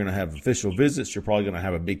camps. You're going to have official visits. You're probably going to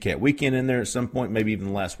have a Big Cat weekend in there at some point, maybe even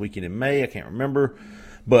the last weekend in May. I can't remember.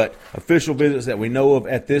 But official visits that we know of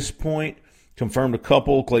at this point, confirmed a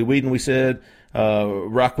couple. Clay Whedon, we said.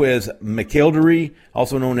 Raquez McElderry,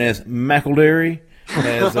 also known as McElderry,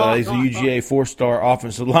 as he's a UGA 4-star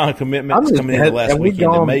offensive line commitment. He's coming in the last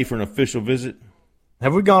weekend in May for an official visit.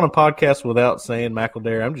 Have we gone a podcast without saying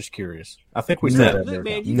McElderry? I'm just curious. I think we said that. Look,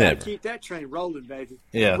 man, you got to keep that train rolling, baby.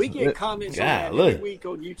 Yeah. We get comments on that every week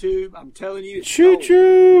on YouTube. I'm telling you.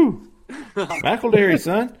 Choo-choo. McElderry,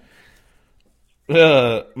 son.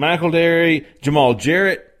 McElderry, Jamal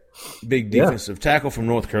Jarrett, big defensive tackle from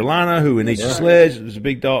North Carolina, who Anisha Sledge was a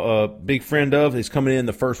big friend of. He's coming in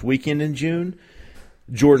the first weekend in June.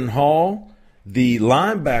 Jordan Hall, the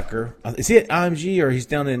linebacker. Is he at IMG or he's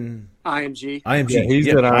down in IMG? IMG. Yeah, he's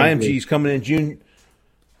at IMG. He's coming in June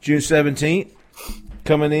 17th.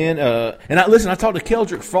 Coming in. I talked to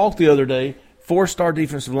Keldrick Falk the other day, 4-star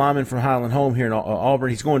defensive lineman from Highland Home here in Auburn.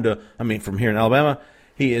 He's going to, from here in Alabama.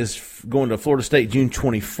 He is going to Florida State June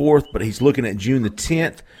 24th, but he's looking at June the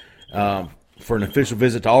 10th for an official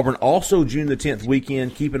visit to Auburn. Also June the 10th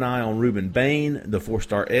weekend, keep an eye on Reuben Bain, the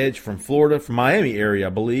 4-star edge from Florida, from Miami area,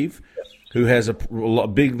 I believe, who has a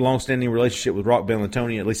big, long-standing relationship with Rock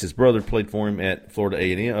Bellantoni. At least his brother played for him at Florida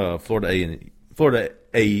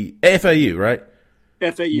FAU, right?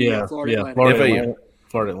 FAU, yeah,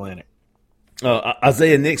 Florida Atlantic.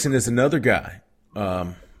 Isaiah Nixon is another guy,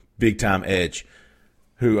 big-time edge,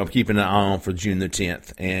 who I'm keeping an eye on for June the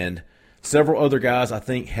 10th. And several other guys I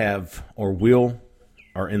think have or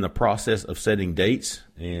are in the process of setting dates.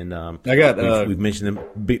 And we've mentioned them,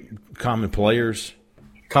 big, common players.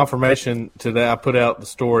 confirmation today, I put out the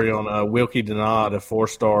story on Wilkie Denard, a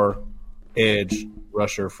 4-star edge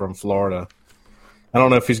rusher from Florida. I don't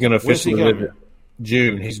know if he's going to officially visit.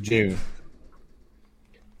 June. He's June.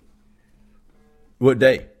 What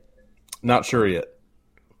date? Not sure yet.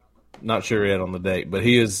 Not sure yet on the date, but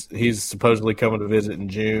he's supposedly coming to visit in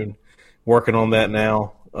June. Working on that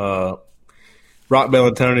now. Rock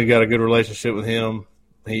Bellantoni got a good relationship with him.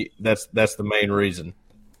 That's the main reason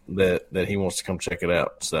that he wants to come check it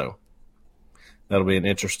out. So that'll be an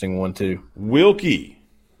interesting one too. Wilkie.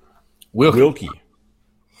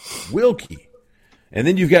 And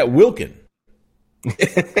then you've got Wilkin,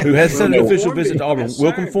 who has sent an official visit to Auburn. Yes,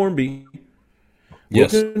 Wilkin Formby.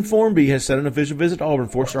 Yes. Wilkin Formby has sent an official visit to Auburn,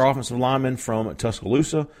 4-star offensive lineman from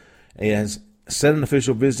Tuscaloosa. He has sent an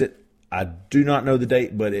official visit. I do not know the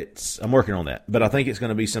date, but I'm working on that. But I think it's going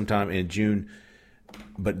to be sometime in June.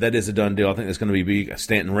 But that is a done deal. I think it's going to be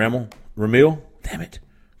Stanton Ramil. Damn it.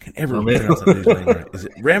 Can ever pronounce that dude's name right? Is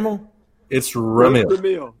it Ramil? It's Ramil.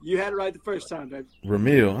 Ramil. You had it right the first time, baby.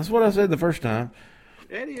 Ramil. That's what I said the first time.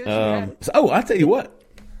 It is. I tell you what.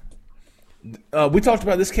 We talked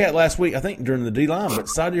about this cat last week, I think, during the D-line, but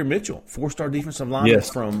Sadir Mitchell, 4-star defensive lineman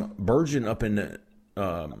from Bergen up in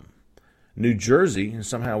New Jersey, and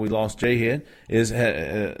somehow we lost J-Head, is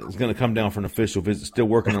going to come down for an official visit. Still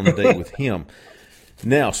working on the date with him.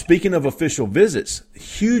 Now, speaking of official visits,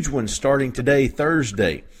 huge one starting today,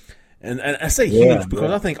 Thursday. And I say huge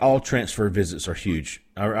because I think all transfer visits are huge.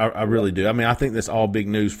 I really do. I mean, I think that's all big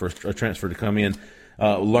news for a transfer to come in.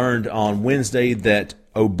 Learned on Wednesday that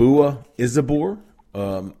Obua Isabor,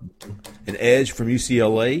 an edge from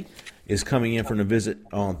UCLA, is coming in for a visit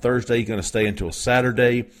on Thursday. He's going to stay until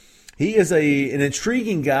Saturday. He is an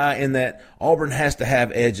intriguing guy in that Auburn has to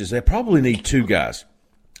have edges. They probably need 2 guys.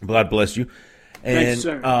 God bless you. And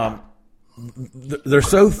they're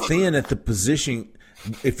so thin at the position.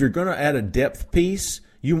 If you're going to add a depth piece,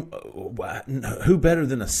 who better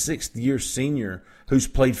than a 6th-year senior who's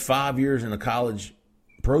played 5 years in a college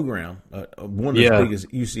program, one as big as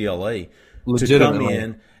UCLA, to come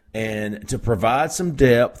in and to provide some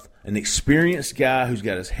depth, an experienced guy who's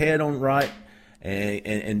got his head on right,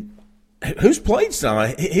 and who's played some.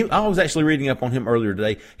 I was actually reading up on him earlier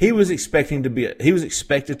today. He was expected to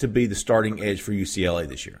be the starting edge for UCLA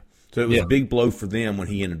this year. So it was a big blow for them when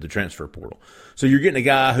he entered the transfer portal. So you're getting a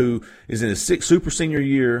guy who is in his 6th super senior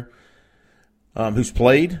year, who's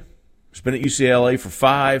been at UCLA for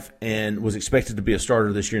 5 and was expected to be a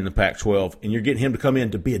starter this year in the Pac-12, and you're getting him to come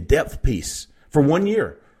in to be a depth piece for 1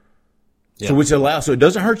 year. Yeah. So it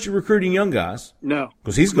doesn't hurt you recruiting young guys. No.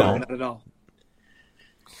 Because he's gone. Not at all.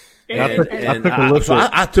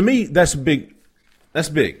 To me, that's big. That's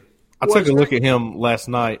big. I took a look at him last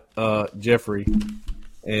night, Jeffrey,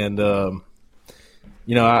 and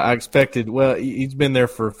I expected. Well, he's been there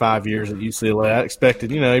for 5 years at UCLA. I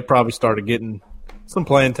expected, he probably started getting some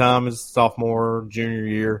playing time his sophomore, junior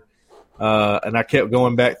year, and I kept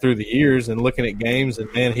going back through the years and looking at games, and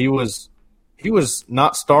man, he was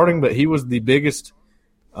not starting, but he was the biggest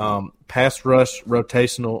pass rush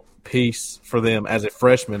rotational piece for them as a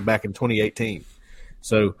freshman back in 2018.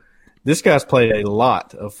 So this guy's played a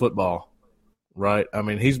lot of football, right? I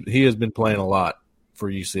mean, he has been playing a lot for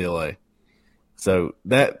UCLA. So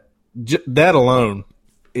that alone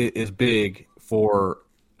is big for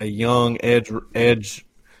a young edge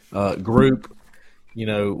group,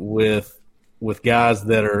 with guys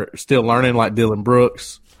that are still learning like Dylan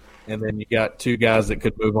Brooks, and then you got 2 guys that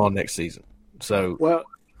could move on next season. So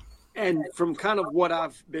and from kind of what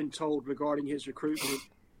I've been told regarding his recruitment,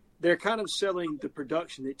 they're kind of selling the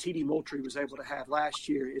production that T.D. Moultrie was able to have last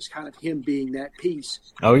year is kind of him being that piece.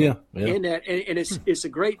 Oh, yeah. And it's a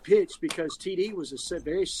great pitch because T.D. was a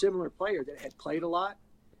very similar player that had played a lot.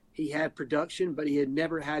 He had production, but he had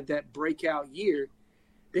never had that breakout year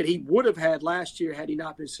that he would have had last year had he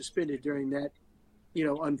not been suspended during that,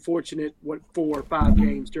 unfortunate 4 or 5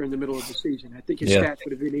 games during the middle of the season. I think his stats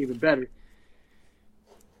would have been even better.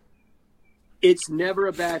 It's never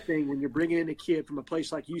a bad thing when you're bringing in a kid from a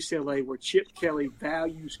place like UCLA where Chip Kelly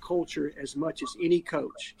values culture as much as any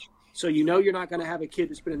coach. So you're not going to have a kid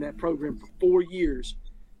that's been in that program for 4 years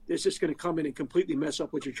that's just going to come in and completely mess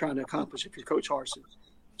up what you're trying to accomplish if you're Coach Harsin.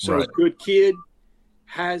 So a good kid,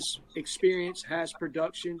 has experience, has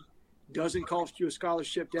production, doesn't cost you a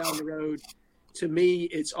scholarship down the road. To me,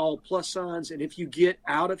 it's all plus signs. And if you get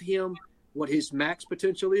out of him what his max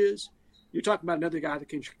potential is, you're talking about another guy that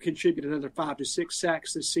can contribute another 5 to 6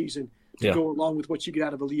 sacks this season to go along with what you get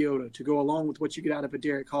out of a Leota, to go along with what you get out of a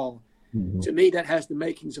Derek Hall. Mm-hmm. To me, that has the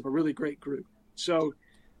makings of a really great group. So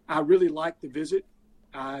I really like the visit.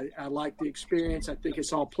 I like the experience. I think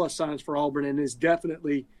it's all plus signs for Auburn, and is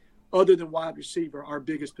definitely, other than wide receiver, our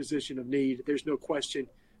biggest position of need. There's no question.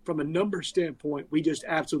 From a number standpoint, we just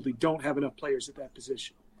absolutely don't have enough players at that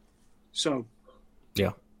position. So,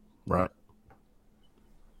 yeah, right.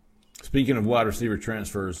 Speaking of wide receiver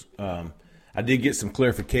transfers, I did get some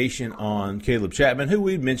clarification on Caleb Chapman, who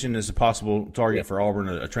we mentioned as a possible target for Auburn,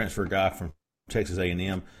 a transfer guy from Texas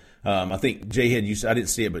A&M. I think Jay had used, I didn't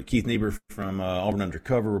see it, but Keith Niebuhr from Auburn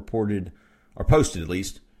Undercover reported, or posted at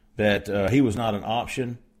least, that he was not an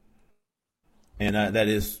option, and that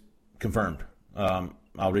is confirmed.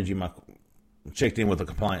 I'll read you checked in with a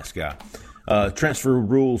compliance guy. Transfer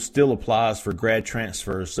rule still applies for grad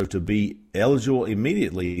transfers, so to be eligible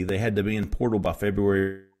immediately, they had to be in portal by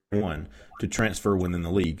February 1 to transfer within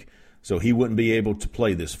the league. So he wouldn't be able to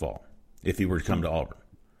play this fall if he were to come to Auburn.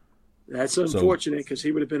 That's unfortunate because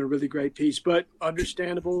he would have been a really great piece, but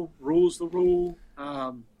understandable. Rule's the rule.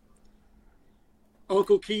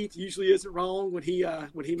 Uncle Keith usually isn't wrong when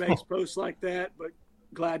he makes posts like that, but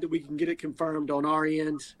glad that we can get it confirmed on our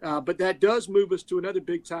end. But that does move us to another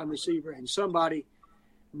big-time receiver. And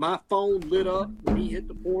my phone lit up when he hit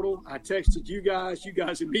the portal. I texted you guys. You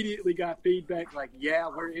guys immediately got feedback like, yeah,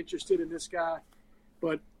 we're interested in this guy.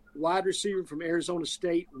 But wide receiver from Arizona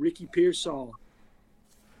State, Ricky Pearsall,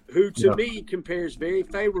 who to me compares very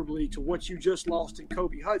favorably to what you just lost in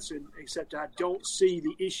Kobe Hudson, except I don't see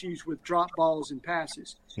the issues with drop balls and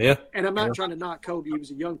passes. Yeah. And I'm not trying to knock Kobe. He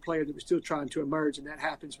was a young player that was still trying to emerge, and that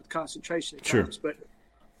happens with concentration at times. But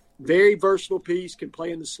very versatile piece, can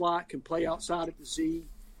play in the slot, can play outside of the Z.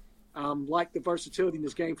 Like the versatility in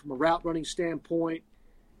this game from a route running standpoint,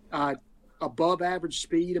 above average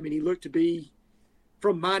speed. I mean, he looked to be,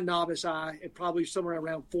 from my novice eye, at probably somewhere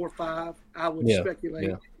around 4.5, I would speculate.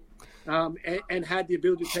 Yeah. And had the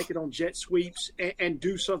ability to take it on jet sweeps and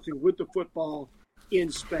do something with the football in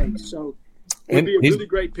space. So it would be a really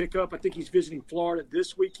great pickup. I think he's visiting Florida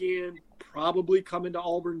this weekend, probably coming to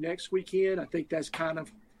Auburn next weekend. I think that's kind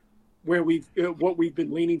of where what we've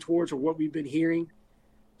been leaning towards or what we've been hearing.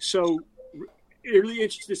 So really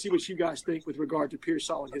interested to see what you guys think with regard to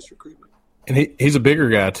Pearsall and his recruitment. And he's a bigger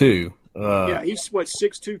guy too. Yeah, he's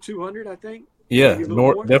 6'2", 200, I think. Yeah,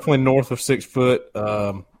 definitely north of 6 foot.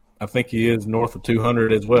 I think he is north of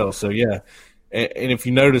 200 as well. So, yeah. And if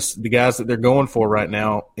you notice, the guys that they're going for right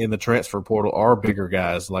now in the transfer portal are bigger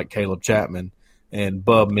guys like Caleb Chapman and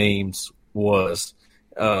Bub Means was,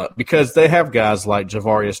 because they have guys like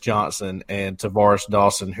Javarius Johnson and Tavares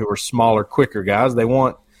Dawson who are smaller, quicker guys. They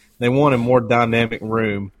want a more dynamic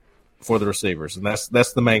room for the receivers, and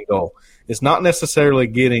that's the main goal. It's not necessarily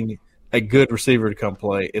getting a good receiver to come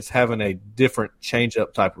play. It's having a different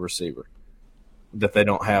change-up type of receiver that they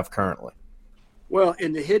don't have currently. Well,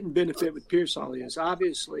 and the hidden benefit with Pearsall is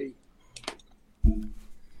obviously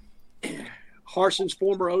Harson's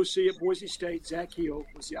former OC at Boise State, Zach Hill,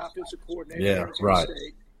 was the offensive coordinator at Boise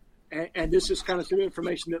State. And this is kind of some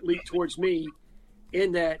information that leaked towards me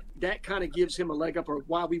in that kind of gives him a leg up, or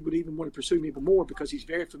why we would even want to pursue him even more, because he's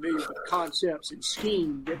very familiar with concepts and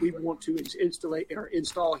scheme that we want to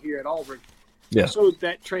install here at Auburn. Yeah. So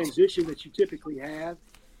that transition that you typically have,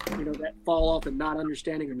 that fall off and not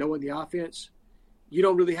understanding or knowing the offense, you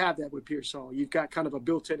don't really have that with Pearsall. You've got kind of a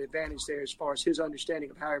built-in advantage there as far as his understanding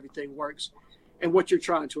of how everything works and what you're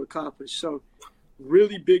trying to accomplish. So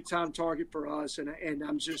really big-time target for us, and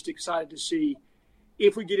I'm just excited to see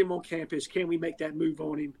if we get him on campus, can we make that move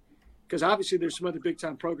on him? Because obviously there's some other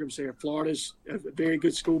big-time programs there. Florida's a very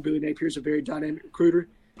good school. Billy Napier's a very dynamic recruiter.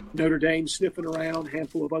 Notre Dame's sniffing around, a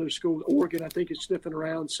handful of other schools. Oregon, I think, is sniffing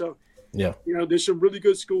around. So, yeah, there's some really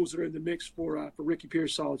good schools that are in the mix for Ricky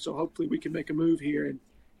Pearsall. So hopefully we can make a move here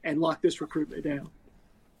and lock this recruitment down.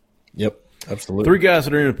 Yep, absolutely. 3 guys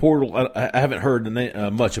that are in the portal I haven't heard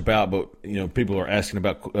much about, but people are asking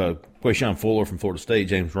about Quayshawn Fuller from Florida State,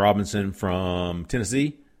 James Robinson from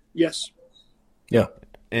Tennessee. Yes. Yeah.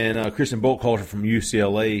 And Christian Bolthalter from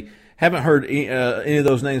UCLA. Haven't heard any of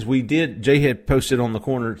those names. Jay had posted on the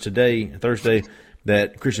corner today, Thursday,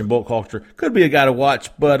 that Christian Bolthalter could be a guy to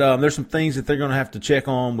watch, but there's some things that they're going to have to check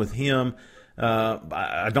on with him.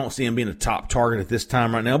 I don't see him being a top target at this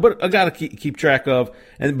time right now, but a guy to keep track of.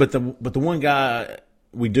 But the one guy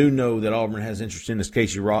we do know that Auburn has interest in is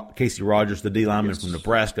Casey Rogers, the D lineman from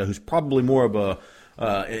Nebraska, who's probably more of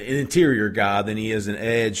an interior guy than he is an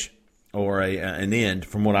edge or an end,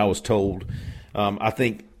 from what I was told. I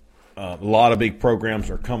think a lot of big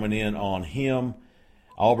programs are coming in on him.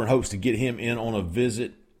 Auburn hopes to get him in on a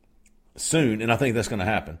visit soon, and I think that's going to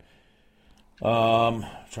happen.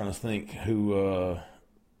 Trying to think who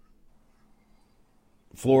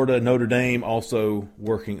Florida, Notre Dame also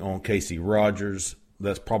working on Casey Rogers.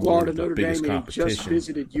 that's probably Florida, the Notre biggest Dame, competition. just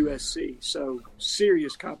visited USC, so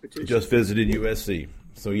serious competition. Just visited USC,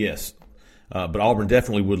 so yes. But Auburn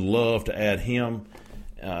definitely would love to add him.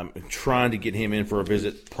 Trying to get him in for a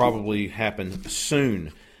visit, probably happen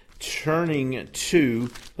soon. Turning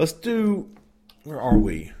to, let's do, where are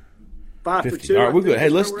we? 5 for 50. 2. All right, we're good. Hey,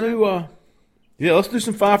 let's do let's do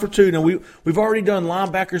some 5 for 2. Now, we've already done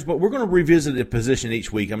linebackers, but we're going to revisit a position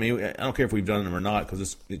each week. I mean, I don't care if we've done them or not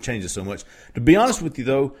because it changes so much. To be honest with you,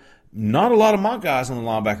 though, not a lot of my guys on the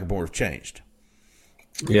linebacker board have changed.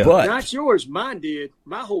 Yeah. But, not yours. Mine did.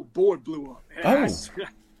 My whole board blew up. And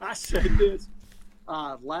I said this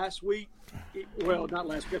last week. Well, not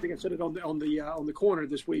last week. I think I said it on the corner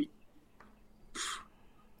this week.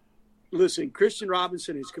 Listen, Christian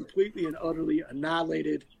Robinson has completely and utterly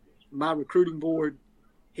annihilated my recruiting board.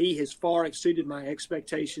 He has far exceeded my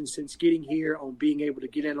expectations since getting here on being able to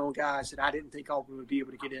get in on guys that I didn't think Auburn would be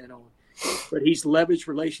able to get in on. But he's leveraged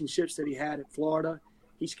relationships that he had at Florida.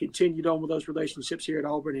 He's continued on with those relationships here at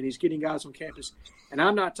Auburn, and he's getting guys on campus. And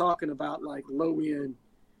I'm not talking about like low end.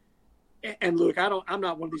 And look, I'm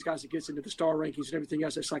not one of these guys that gets into the star rankings and everything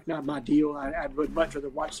else. That's like not my deal. I would much rather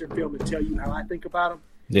watch their film and tell you how I think about them.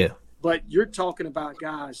 Yeah. But you're talking about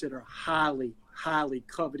guys that are highly, highly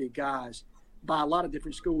coveted guys by a lot of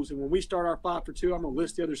different schools. And when we start our 5 for 2, I'm going to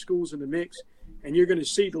list the other schools in the mix, and you're going to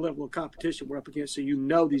see the level of competition we're up against, so you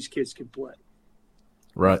know these kids can play.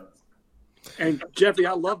 Right. And, Jeffrey,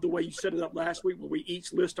 I love the way you set it up last week where we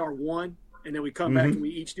each list our 1, and then we come back and we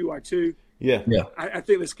each do our 2. Yeah. I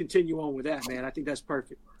think let's continue on with that, man. I think that's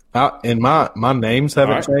perfect. And my names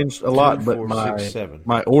haven't changed a lot, 2, but 4, 6, 7.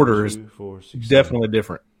 my order is 2, 4, 6, definitely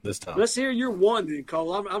different this time. Let's hear your 1 then,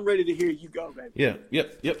 Cole. I'm ready to hear you go, baby. Yeah.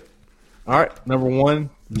 Yep. All right, number 1,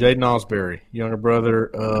 Jaden Osbury, younger brother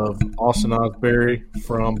of Austin Osbury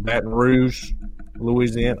from Baton Rouge,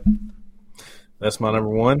 Louisiana. That's my number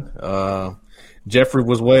 1. Jeffrey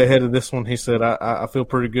was way ahead of this one. He said, I feel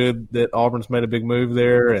pretty good that Auburn's made a big move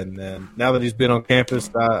there, and then now that he's been on campus,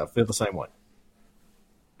 I feel the same way.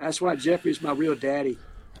 That's why Jeffrey's my real daddy.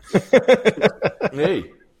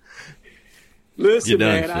 Hey. Listen,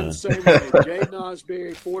 done, man, I'm the son. same way. Jaden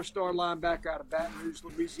Osbury, 4-star linebacker out of Baton Rouge,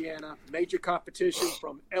 Louisiana. Major competition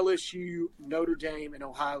from LSU, Notre Dame, and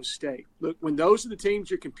Ohio State. Look, when those are the teams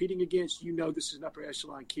you're competing against, you know this is an upper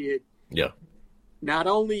echelon kid. Yeah. Not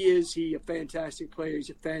only is he a fantastic player, he's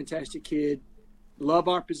a fantastic kid. Love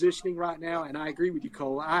our positioning right now, and I agree with you,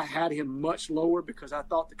 Cole. I had him much lower because I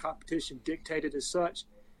thought the competition dictated as such.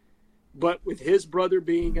 But with his brother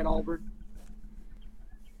being at Auburn,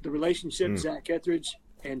 the relationship Zach Etheridge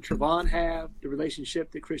and Trevon have, the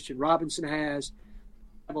relationship that Christian Robinson has,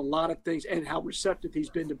 have a lot of things, and how receptive he's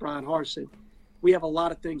been to Brian Harsin. We have a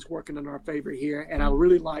lot of things working in our favor here, and I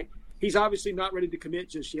really like. He's obviously not ready to commit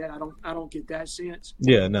just yet. I don't get that sense.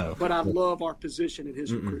 Yeah, no. But I love our position in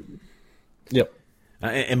his recruitment. Yep.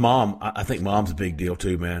 And Mom, I think Mom's a big deal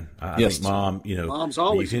too, man. I think Mom, Mom's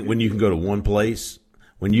always when you can go to one place,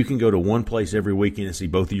 every weekend and see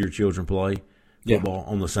both of your children play football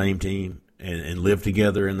on the same team and live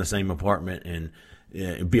together in the same apartment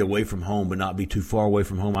and be away from home but not be too far away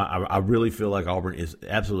from home. I really feel like Auburn is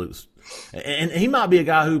absolute, and he might be a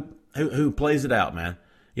guy who plays it out, man.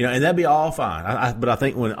 And that'd be all fine. But I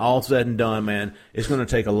think when all's said and done, man, it's going to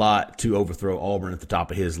take a lot to overthrow Auburn at the top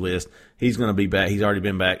of his list. He's going to be back. He's already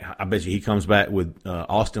been back. I bet you he comes back with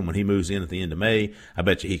Austin when he moves in at the end of May. I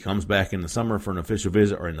bet you he comes back in the summer for an official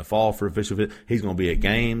visit or in the fall for an official visit. He's going to be at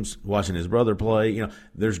games watching his brother play.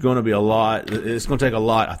 There's going to be a lot. It's going to take a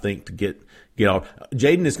lot, I think, to get off.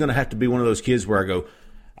 Jaden is going to have to be one of those kids where I go,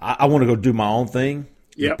 I want to go do my own thing.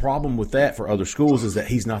 Yep. The problem with that for other schools is that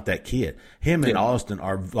he's not that kid. Him and Austin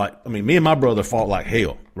are like, me and my brother fought like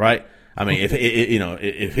hell, right?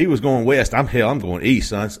 If he was going west, I'm going east,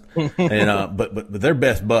 sons. And but they're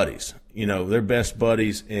best buddies. They're best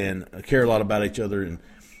buddies and care a lot about each other. And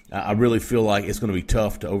I really feel like it's going to be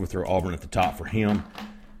tough to overthrow Auburn at the top for him.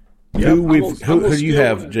 Yep. Who do you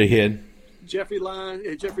have, J Head? Jeffrey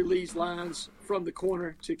Lee's lines from the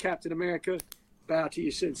corner to Captain America. Bow to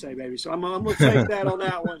your sensei, baby. So I'm going to take that on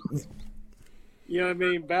that one. You know what I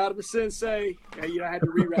mean? Bow to the sensei. I had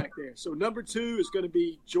to re-rack there. So number 2 is going to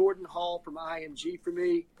be Jordan Hall from IMG for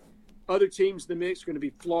me. Other teams in the mix are going to be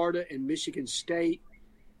Florida and Michigan State.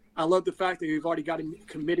 I love the fact that we've already got him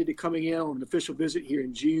committed to coming in on an official visit here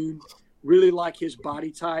in June. Really like his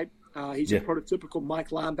body type. He's a prototypical Mike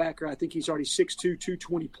linebacker. I think he's already 6'2",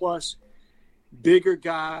 220 plus. Bigger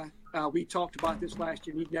guy. We talked about this last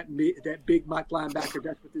year. That big Mike linebacker.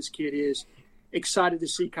 That's what this kid is. Excited to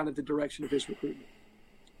see kind of the direction of his recruitment.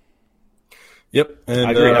 Yep, and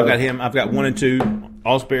I agree. I've got him. I've got 1 and 2,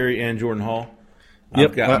 Osbury and Jordan Hall.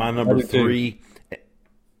 I've got my number 3.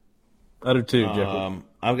 I do too, Jeffrey.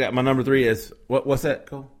 I've got my number 3 as what's that,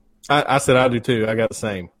 Cole? I said I do too. I got the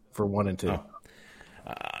same for 1 and 2.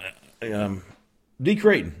 D.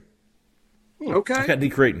 Creighton. Okay. I got D.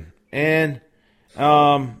 Creighton. And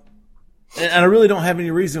I really don't have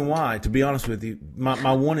any reason why, to be honest with you.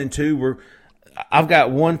 My 1 and 2 were – I've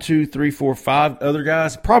got 1, 2, 3, 4, 5 other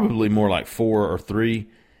guys, probably more like 4 or 3.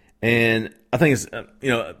 And I think it's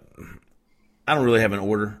I don't really have an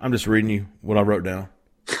order. I'm just reading you what I wrote down.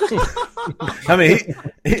 I mean,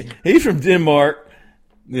 he's from Denmark.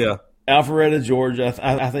 Yeah. Alpharetta, Georgia.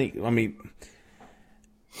 I think,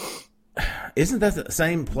 isn't that the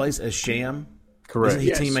same place as Sham? Correct. Isn't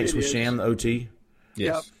he teammates with Sham, the OT?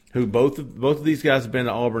 Yes. Yep. Who both of these guys have been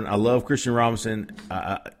to Auburn. I love Christian Robinson.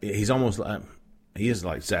 He's almost like he is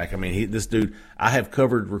like Zach. I mean, this dude. I have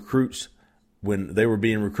covered recruits when they were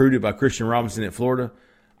being recruited by Christian Robinson at Florida.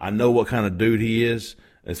 I know what kind of dude he is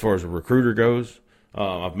as far as a recruiter goes.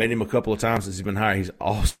 I've met him a couple of times since he's been hired. He's an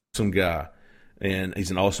awesome guy, and he's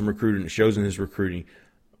an awesome recruiter, and it shows in his recruiting.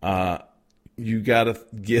 You got to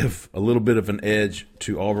give a little bit of an edge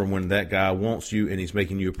to Auburn when that guy wants you and he's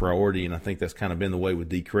making you a priority, and I think that's kind of been the way with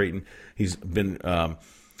D. Creighton. He's been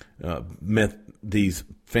met D's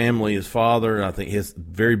family, his father. I think he's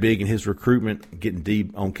very big in his recruitment, getting D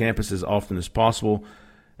on campus as often as possible.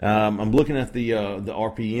 I'm looking at the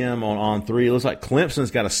RPM on 3. It looks like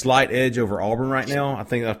Clemson's got a slight edge over Auburn right now. I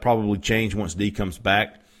think that'll probably change once D comes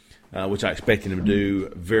back, which I expect him to do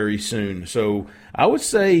very soon. So I would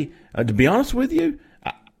say, to be honest with you,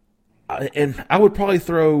 I would probably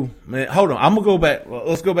throw. Man, hold on, I'm gonna go back.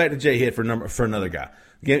 Let's go back to Jay Head for another guy.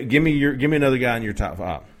 Give me another guy in your top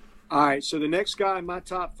 5. All right, so the next guy in my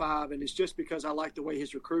top 5, and it's just because I like the way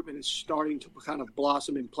his recruitment is starting to kind of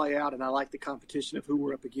blossom and play out, and I like the competition of who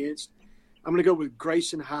we're up against. I'm going to go with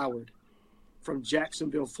Grayson Howard from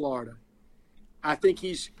Jacksonville, Florida. I think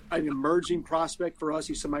he's an emerging prospect for us.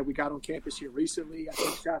 He's somebody we got on campus here recently. I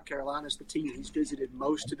think South Carolina's the team he's visited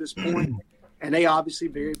most to this point, and they obviously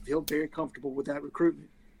feel very comfortable with that recruitment.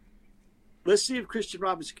 Let's see if Christian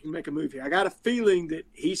Robinson can make a move here. I got a feeling that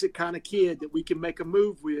he's the kind of kid that we can make a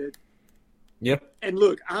move with. Yep. And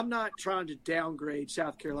look, I'm not trying to downgrade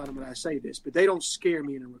South Carolina when I say this, but they don't scare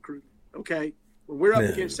me in a recruitment, okay? When we're up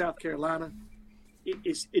against South Carolina,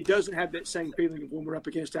 it doesn't have that same feeling of when we're up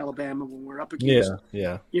against Alabama, when we're up against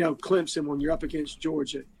Clemson, when you're up against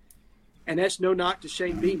Georgia. And that's no knock to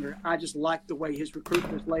Shane Beamer. I just like the way his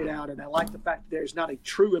recruitment is laid out, and I like the fact that there's not a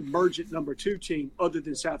true emergent number 2 team other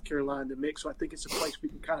than South Carolina in the mix. So I think it's a place we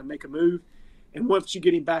can kind of make a move. And once you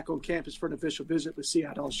get him back on campus for an official visit, let's see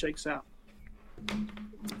how it all shakes out.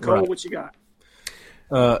 Cole, what you got?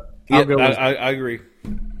 I agree.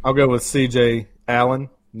 I'll go with C.J.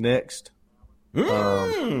 Allen next.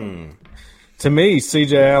 To me,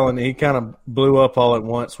 C.J. Allen, he kind of blew up all at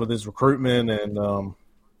once with his recruitment, and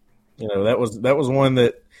that was one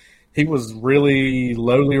that he was really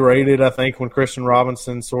lowly rated, I think, when Christian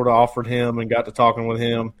Robinson sort of offered him and got to talking with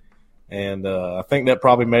him. And I think that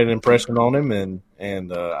probably made an impression on him.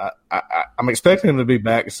 And I'm expecting him to be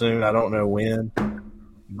back soon. I don't know when.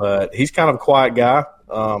 But he's kind of a quiet guy.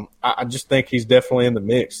 I just think he's definitely in the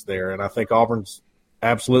mix there. And I think Auburn's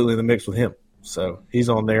absolutely in the mix with him. So he's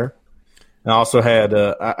on there. I also had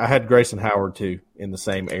I had Grayson Howard, too, in the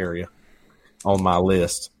same area on my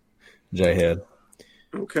list. J-Head.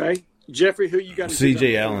 Okay. Jeffrey, who you got?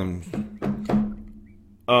 C.J. Allen.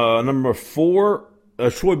 Number 4,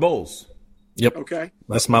 Troy Bowles. Yep. Okay.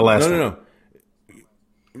 That's my last one. No.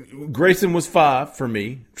 Grayson was 5 for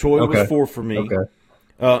me. Troy was 4 for me. Okay.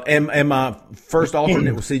 And my first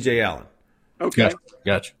alternate was C.J. Allen. Okay.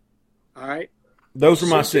 Gotcha. All right. Those were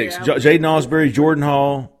my 6. Jaden Osbury, Jordan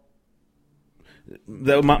Hall.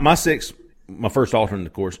 My 6, my first alternate,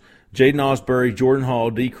 of course. Jaden Osbury, Jordan Hall,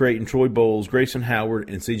 D. Creighton, Troy Bowles, Grayson Howard,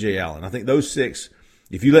 and C.J. Allen. I think those 6,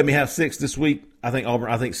 if you let me have 6 this week, I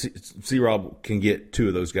think C-Rob can get 2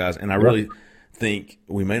 of those guys, and I really think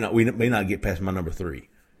we may not get past my number 3.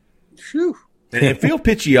 Phew. And Phil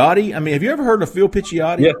Picciotti, I mean, have you ever heard of Phil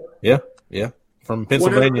Picciotti? Yeah. From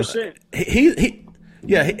Pennsylvania.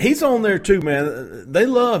 100%. He's on there too, man. They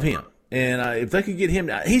love him. And if they could get him,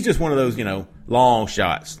 he's just one of those, long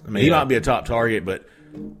shots. I mean, he might be a top target, but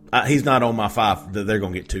he's not on my 5 that they're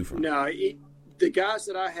going to get 2 from. No, the guys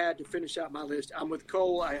that I had to finish out my list, I'm with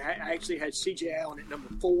Cole. I actually had C.J. Allen at number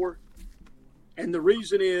 4. And the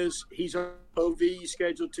reason is he's on OV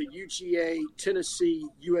scheduled to UGA, Tennessee,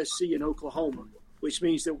 USC, and Oklahoma, which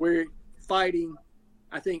means that we're fighting,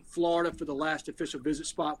 I think, Florida for the last official visit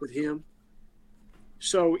spot with him.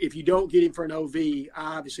 So if you don't get him for an OV,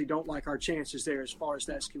 I obviously don't like our chances there as far as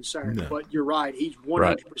that's concerned. No. But you're right. He's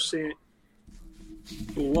 100%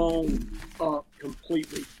 blown up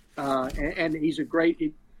completely. And he's a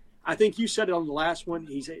great I think you said it on the last one.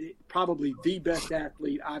 He's probably the best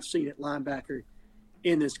athlete I've seen at linebacker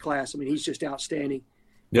in this class. I mean, he's just outstanding.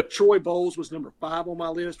 Yep. Troy Bowles was number 5 on my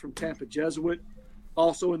list from Tampa Jesuit.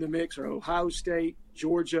 Also in the mix are Ohio State,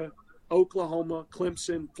 Georgia, Oklahoma,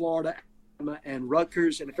 Clemson, Florida, and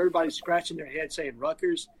Rutgers. And if everybody's scratching their head saying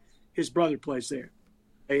Rutgers, his brother plays there.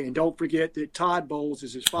 And don't forget that Todd Bowles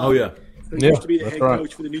is his father. Oh, yeah. Who used to be the head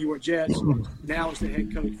coach for the New York Jets. Now is the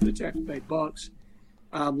head coach for the Tampa Bay Bucks.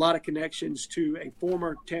 A lot of connections to a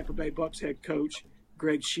former Tampa Bay Bucks head coach,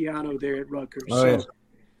 Greg Schiano, there at Rutgers.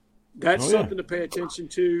 That's something to pay attention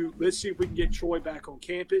to. Let's see if we can get Troy back on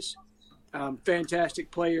campus.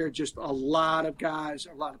 Fantastic player, just a lot of guys,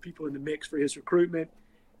 a lot of people in the mix for his recruitment.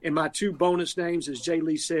 And my 2 bonus names, as Jay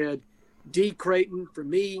Lee said, D. Creighton for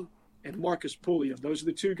me and Marcus Pulliam. Those are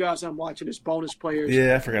the 2 guys I'm watching as bonus players.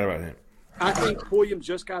 Yeah, I forgot about him. I think Pulliam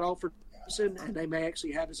just got offered, and they may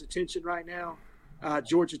actually have his attention right now.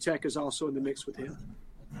 Georgia Tech is also in the mix with him.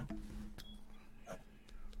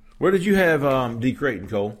 Where did you have D. Creighton,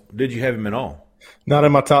 Cole? Did you have him at all? Not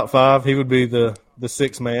in my top 5. He would be the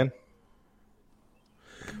 6th man.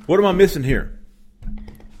 What am I missing here?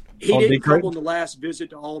 He didn't come on the last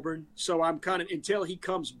visit to Auburn, so I'm kind of – until he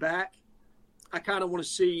comes back, I kind of want to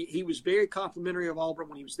see – he was very complimentary of Auburn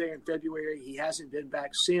when he was there in February. He hasn't been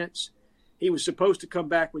back since. He was supposed to come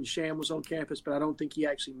back when Sham was on campus, but I don't think he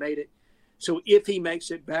actually made it. So if he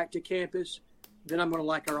makes it back to campus, then I'm going to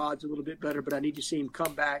like our odds a little bit better, but I need to see him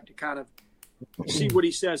come back to kind of see what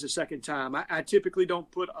he says a second time. I typically don't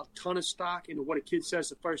put a ton of stock into what a kid says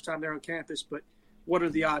the first time they're on campus, but what are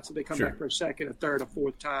the odds that they come back for a second, a third, a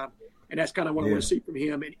fourth time? And that's kind of what I want to see from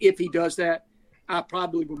him. And if he does that, I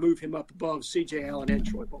probably will move him up above C.J. Allen and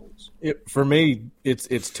Troy Bowles. For me, it's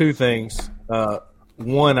 2 things.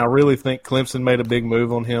 One, I really think Clemson made a big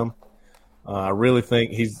move on him. I really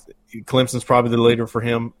think Clemson's probably the leader for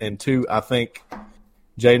him. And 2, I think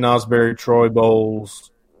Jay Nosberry, Troy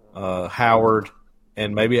Bowles, Howard,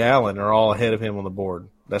 and maybe Allen are all ahead of him on the board.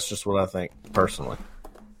 That's just what I think personally.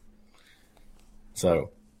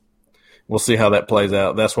 So we'll see how that plays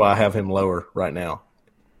out. That's why I have him lower right now.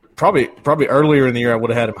 Probably earlier in the year I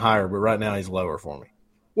would have had him higher, but right now he's lower for me.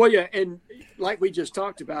 Well, yeah, and like we just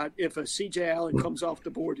talked about, if a C.J. Allen comes off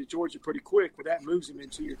the board to Georgia pretty quick, well, that moves him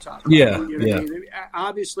into your top. Yeah, I mean?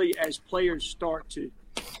 Obviously, as players start to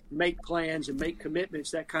make plans and make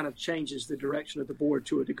commitments, that kind of changes the direction of the board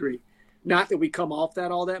to a degree. Not that we come off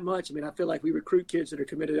that all that much. I mean, I feel like we recruit kids that are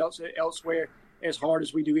committed elsewhere as hard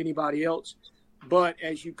as we do anybody else. But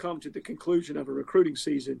as you come to the conclusion of a recruiting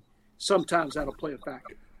season, sometimes that'll play a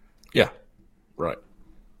factor. Yeah, right.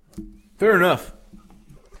 Fair enough.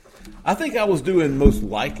 I think I was doing most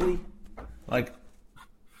likely. Like,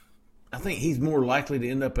 I think he's more likely to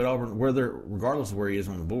end up at Auburn, regardless of where he is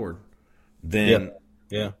on the board, than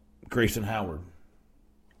Grayson Howard.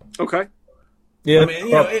 Okay. Yeah. I mean,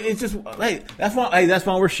 it's just that's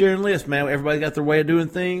why we're sharing lists, man. Everybody got their way of doing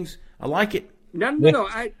things. I like it. No.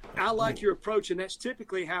 I like your approach, and that's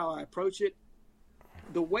typically how I approach it.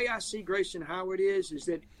 The way I see Grayson Howard is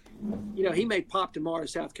that, he may pop tomorrow to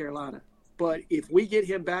South Carolina. But if we get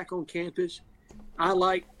him back on campus,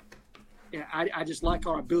 I just like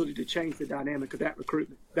our ability to change the dynamic of that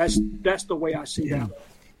recruitment. That's the way I see that.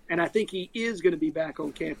 And I think he is going to be back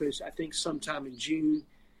on campus, I think sometime in June,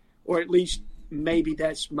 or at least maybe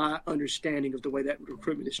that's my understanding of the way that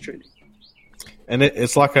recruitment is trending. And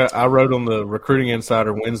it's like I wrote on the Recruiting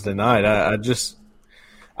Insider Wednesday night.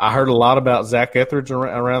 I heard a lot about Zach Etheridge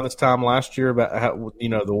around this time last year, about how,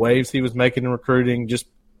 the waves he was making in recruiting, just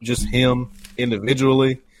him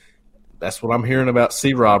individually. That's what I'm hearing about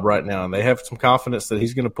C-Rob right now, and they have some confidence that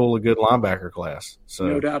he's going to pull a good linebacker class. So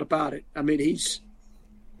no doubt about it. I mean, he's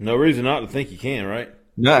no reason not to think he can, right?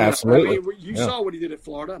 No, absolutely. I mean, you saw what he did at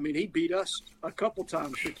Florida. I mean, he beat us a couple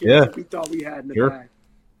times for kids that we thought we had in the bag.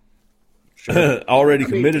 Sure. Already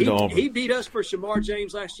committed to Auburn. He beat us for Shamar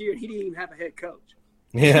James last year, and he didn't even have a head coach.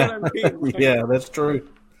 Yeah, yeah, that's true.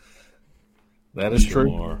 That is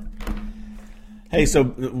true. Hey, so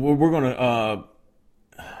we're going to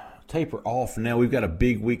taper off now. We've got a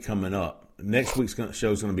big week coming up. Next week's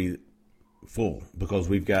show is going to be full because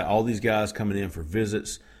we've got all these guys coming in for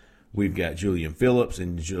visits. We've got Julian Phillips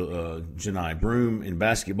and Janai Broom in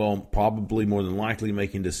basketball, probably more than likely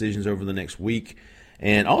making decisions over the next week.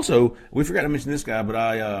 And also, we forgot to mention this guy,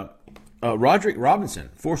 but Roderick Robinson,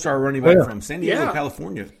 4-star running back from San Diego,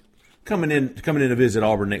 California, coming in to visit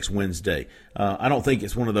Auburn next Wednesday. I don't think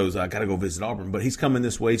it's one of those I got to go visit Auburn, but he's coming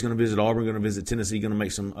this way. He's going to visit Auburn, going to visit Tennessee, going to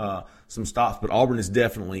make some stops. But Auburn is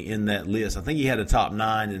definitely in that list. I think he had a top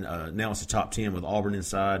 9, and now it's a top 10 with Auburn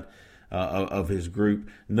inside of his group.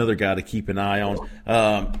 Another guy to keep an eye on.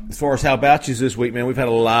 As far as how about you this week, man, we've had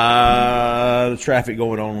a lot of traffic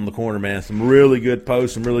going on the corner, man. Some really good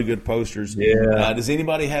posts, some really good posters. Yeah. Does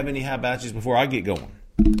anybody have any how about yous before I get going?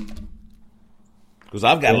 Because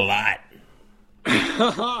I've got a lot.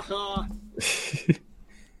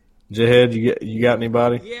 Jahed, you got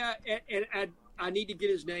anybody? Yeah, and I need to get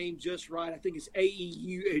his name just right. I think it's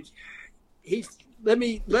AEU. Let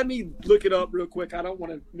me look it up real quick. I don't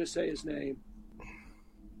want to missay his name.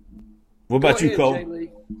 What about you, Cole?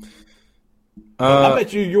 I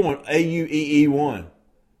bet you're on AUEE1.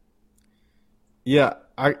 Yeah,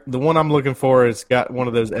 the one I'm looking for has got one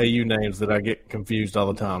of those AU names that I get confused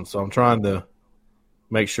all the time. So I'm trying to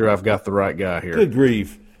make sure I've got the right guy here. Good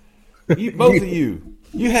grief! Both of you.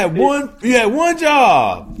 You had one. You had one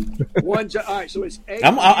job. One job. All right, so it's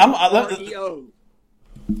AUREO.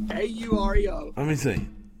 AUREO. Let me see.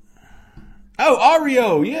 Oh,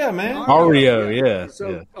 Ario, yeah, man. Ario, yeah.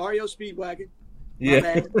 So Ario Speedwagon.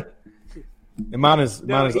 Yeah. And mine is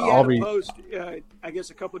Aubrey. Had a post, I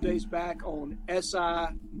guess, a couple of days back on SI,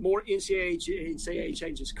 more NCAA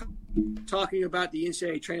changes, talking about the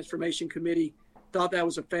NCAA Transformation Committee. Thought that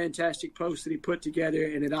was a fantastic post that he put together,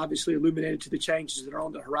 and it obviously illuminated to the changes that are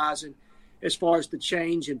on the horizon as far as the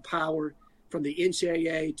change in power from the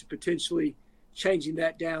NCAA to potentially changing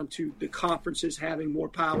that down to the conferences having more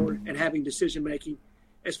power and having decision-making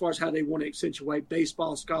as far as how they want to accentuate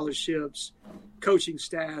baseball scholarships, coaching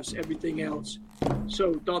staffs, everything else.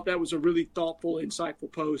 So thought that was a really thoughtful,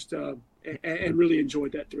 insightful post and really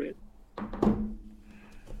enjoyed that thread.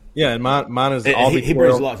 Yeah, and mine is he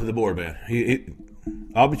brings a lot to the board, man.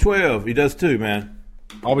 I'll be 12. He does too, man.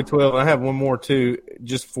 I'll be 12. I have one more too,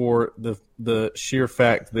 just for the sheer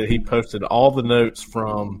fact that he posted all the notes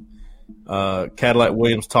from Cadillac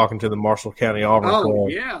Williams talking to the Marshall County Auburn Club. Oh,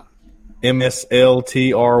 yeah.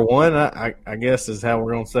 MSLTR1, I guess is how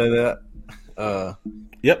we're going to say that.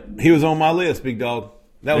 Yep, he was on my list, big dog.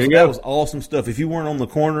 That was awesome stuff. If you weren't on the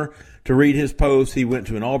corner to read his post, he went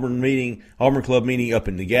to an Auburn Club meeting up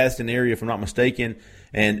in the Gadsden area, if I'm not mistaken,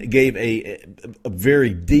 and gave a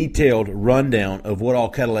very detailed rundown of what all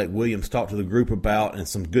Cadillac Williams talked to the group about and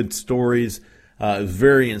some good stories. It was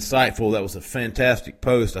very insightful. That was a fantastic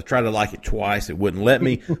post. I tried to like it twice. It wouldn't let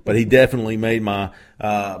me, but he definitely made my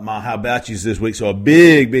how about yous this week. So a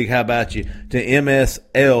big how about you to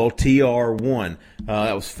MSLTR1.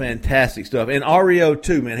 That was fantastic stuff. And Ario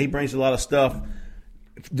too, man. He brings a lot of stuff,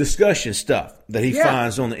 discussion stuff that he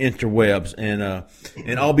finds on the interwebs. And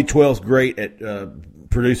I'll be 12's great at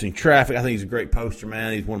producing traffic. I think he's a great poster,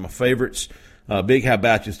 man. He's one of my favorites. Big how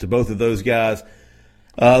about yous to both of those guys.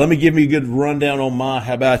 Let me give you a good rundown on my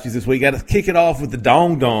how about yous this week. Got to kick it off with the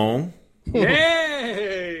Dong Dong.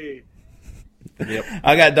 Hey! Yep.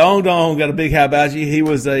 I got Dong Dong. Got a big how about you. He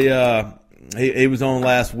was he was on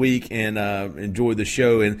last week and enjoyed the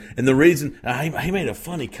show. And the reason he made a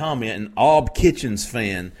funny comment. An Aub Kitchens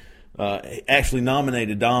fan actually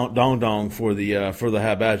nominated Dong Dong for the how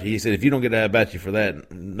about you. He said if you don't get a how about you for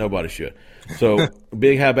that, nobody should. So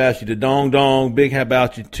big how about you to Dong Dong. Big how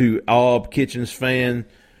about you to Aub Kitchens fan.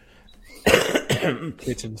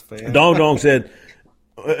 Kitchens fan. Dong Dong said,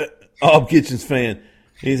 Aub Kitchens fan.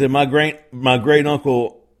 He said my great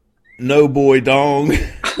uncle No Boy Dong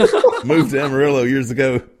moved to Amarillo years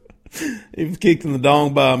ago. He was kicked in the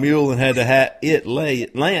dong by a mule and had to have it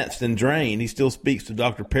lanced and drained. He still speaks to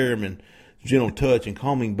Dr. Perriman's gentle touch and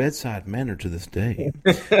calming bedside manner to this day.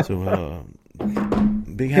 So,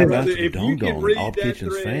 big how about you, Dong Dong, Aub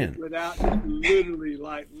Kitchens fan. Without literally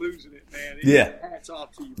losing it, man. Hats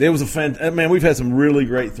off to you. There was man. We've had some really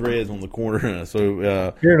great threads on the corner.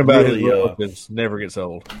 So hearing about his relatives never gets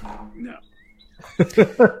old. No.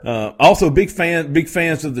 Also, big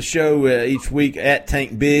fans of the show each week at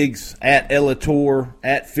Tank Biggs, at Elator,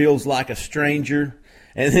 at Feels Like a Stranger,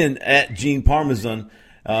 and then at Gene Parmesan,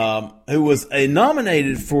 who was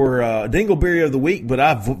nominated for Dingleberry of the Week, but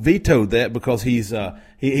I vetoed that because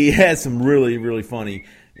he had some really, really funny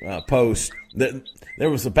posts. There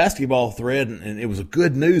was a basketball thread, and it was a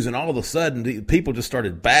good news, and all of a sudden, people just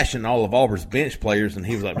started bashing all of Auburn's bench players, and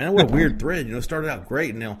he was like, man, what a weird thread. It started out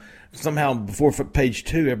great, and now somehow before page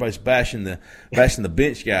 2, everybody's bashing the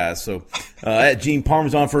bench guys. So at Gene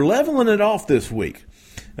Parmesan for leveling it off this week.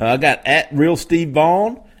 I got at Real Steve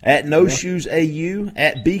Vaughn, at No Shoes AU,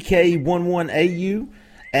 at BK11AU,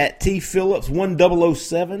 at T Phillips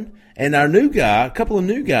 1007, and our new guy, a couple of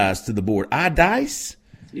new guys to the board. iDice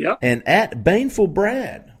Yep. And at Baneful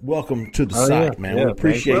Brad, welcome to the site, man. We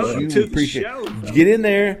appreciate you. We appreciate you. Get in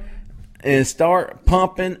there and start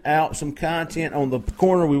pumping out some content on the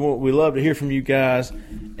corner. We love to hear from you guys,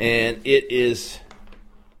 and it is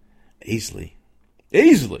easily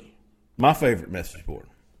my favorite message board.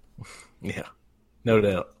 Yeah, no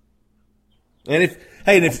doubt. And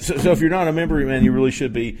if you're not a member, man, you really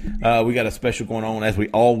should be. We got a special going on, as we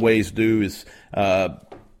always do. Is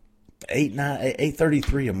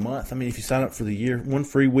 $833 a month. I mean, if you sign up for the year, 1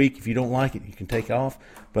 free week. If you don't like it, you can take off.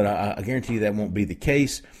 But I guarantee you that won't be the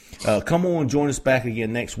case. Come on, join us back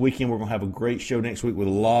again next weekend. We're going to have a great show next week with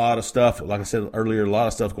a lot of stuff. Like I said earlier, a lot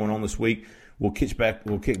of stuff going on this week. We'll kick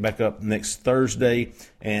back up next Thursday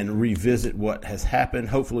and revisit what has happened.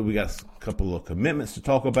 Hopefully, we got a couple of commitments to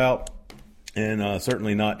talk about, and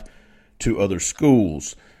certainly not to other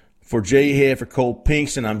schools. For Jay Head, for Cole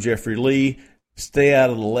Pinkston, I'm Jeffrey Lee. Stay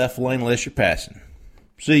out of the left lane unless you're passing.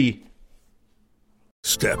 See you.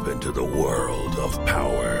 Step into the world of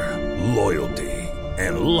power, loyalty,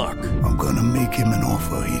 and luck. I'm going to make him an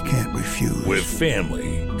offer he can't refuse. With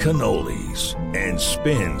family, cannolis, and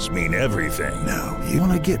spins mean everything. Now, you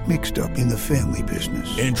want to get mixed up in the family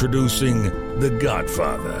business. Introducing The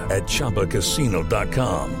Godfather at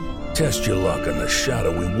ChumbaCasino.com. Test your luck in the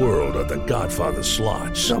shadowy world of The Godfather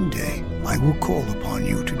slot. Someday, I will call upon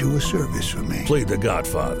you to do a service for me. Play The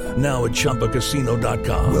Godfather, now at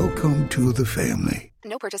ChumbaCasino.com. Welcome to the family.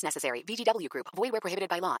 No purchase necessary. VGW Group. Void where prohibited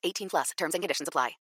by law. 18+. Terms and conditions apply.